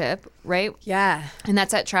membership, right? Yeah. And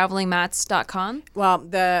that's at travelingmats.com. Well,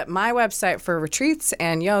 my website for retreats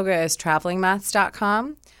and yoga is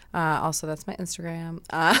travelingmats.com. Also, that's my Instagram.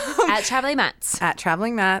 At Traveling Mats. At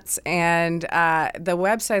Traveling Mats. And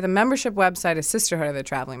the membership website is Sisterhood of the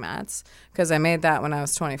Traveling Mats, because I made that when I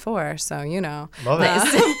was 24. So, Love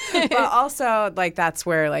it. but also, like, that's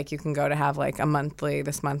where, like, you can go to have, like, a monthly.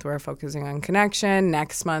 This month we're focusing on connection.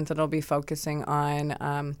 Next month it'll be focusing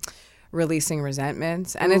on releasing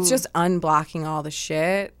resentments. And it's just unblocking all the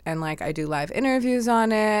shit. And, like, I do live interviews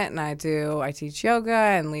on it, and I teach yoga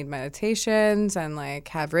and lead meditations and, like,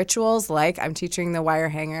 have rituals. Like, I'm teaching the wire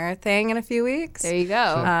hanger thing in a few weeks. There you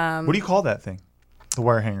go. What do you call that thing? The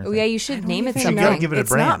wire hanger thing. Yeah, you should name it You something. gotta give it a it's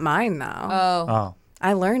brand. not mine, though. Oh.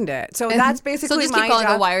 I learned it. So that's basically just my keep calling it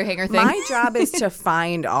job. a wire hanger thing. My job is to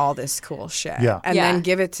find all this cool shit Yeah. and Yeah. then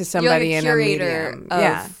give it to You're somebody like a in a curator medium. of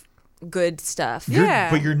Yeah. good stuff.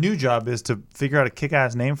 But your new job is to figure out a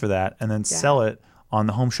kick-ass name for that and then sell it on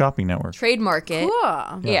the Home Shopping Network. Trademark it.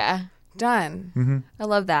 Cool. Yeah. Done. I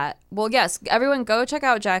love that. Well, yes, everyone go check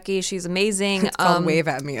out Jackie. She's amazing. It's called Wave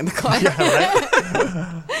at Me in the car.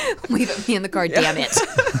 Wave at me in the car, damn it.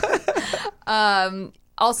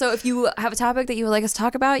 Also, if you have a topic that you would like us to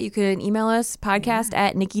talk about, you can email us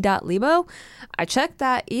podcast@nikki.lebo. I checked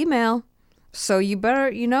that email. So you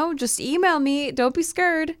better, just email me. Don't be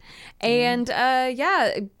scared. And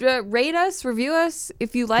rate us, review us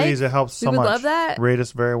if you like. Please, it helps so we would much. love that. Rate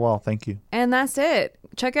us very well. Thank you. And that's it.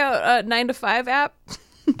 Check out 9 to 5 app.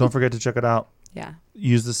 Don't forget to check it out. Yeah.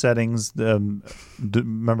 Use the settings.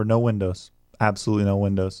 Remember, no windows. Absolutely no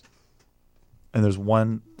windows. And there's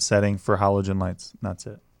one setting for halogen lights. And that's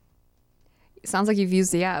it. Sounds like you've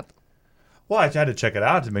used the app. Well, I had to check it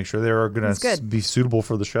out to make sure they were going That's to good. be suitable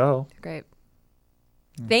for the show. Great.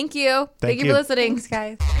 Thank you. Thank you you. for listening. Thanks,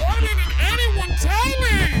 guys. Why didn't anyone tell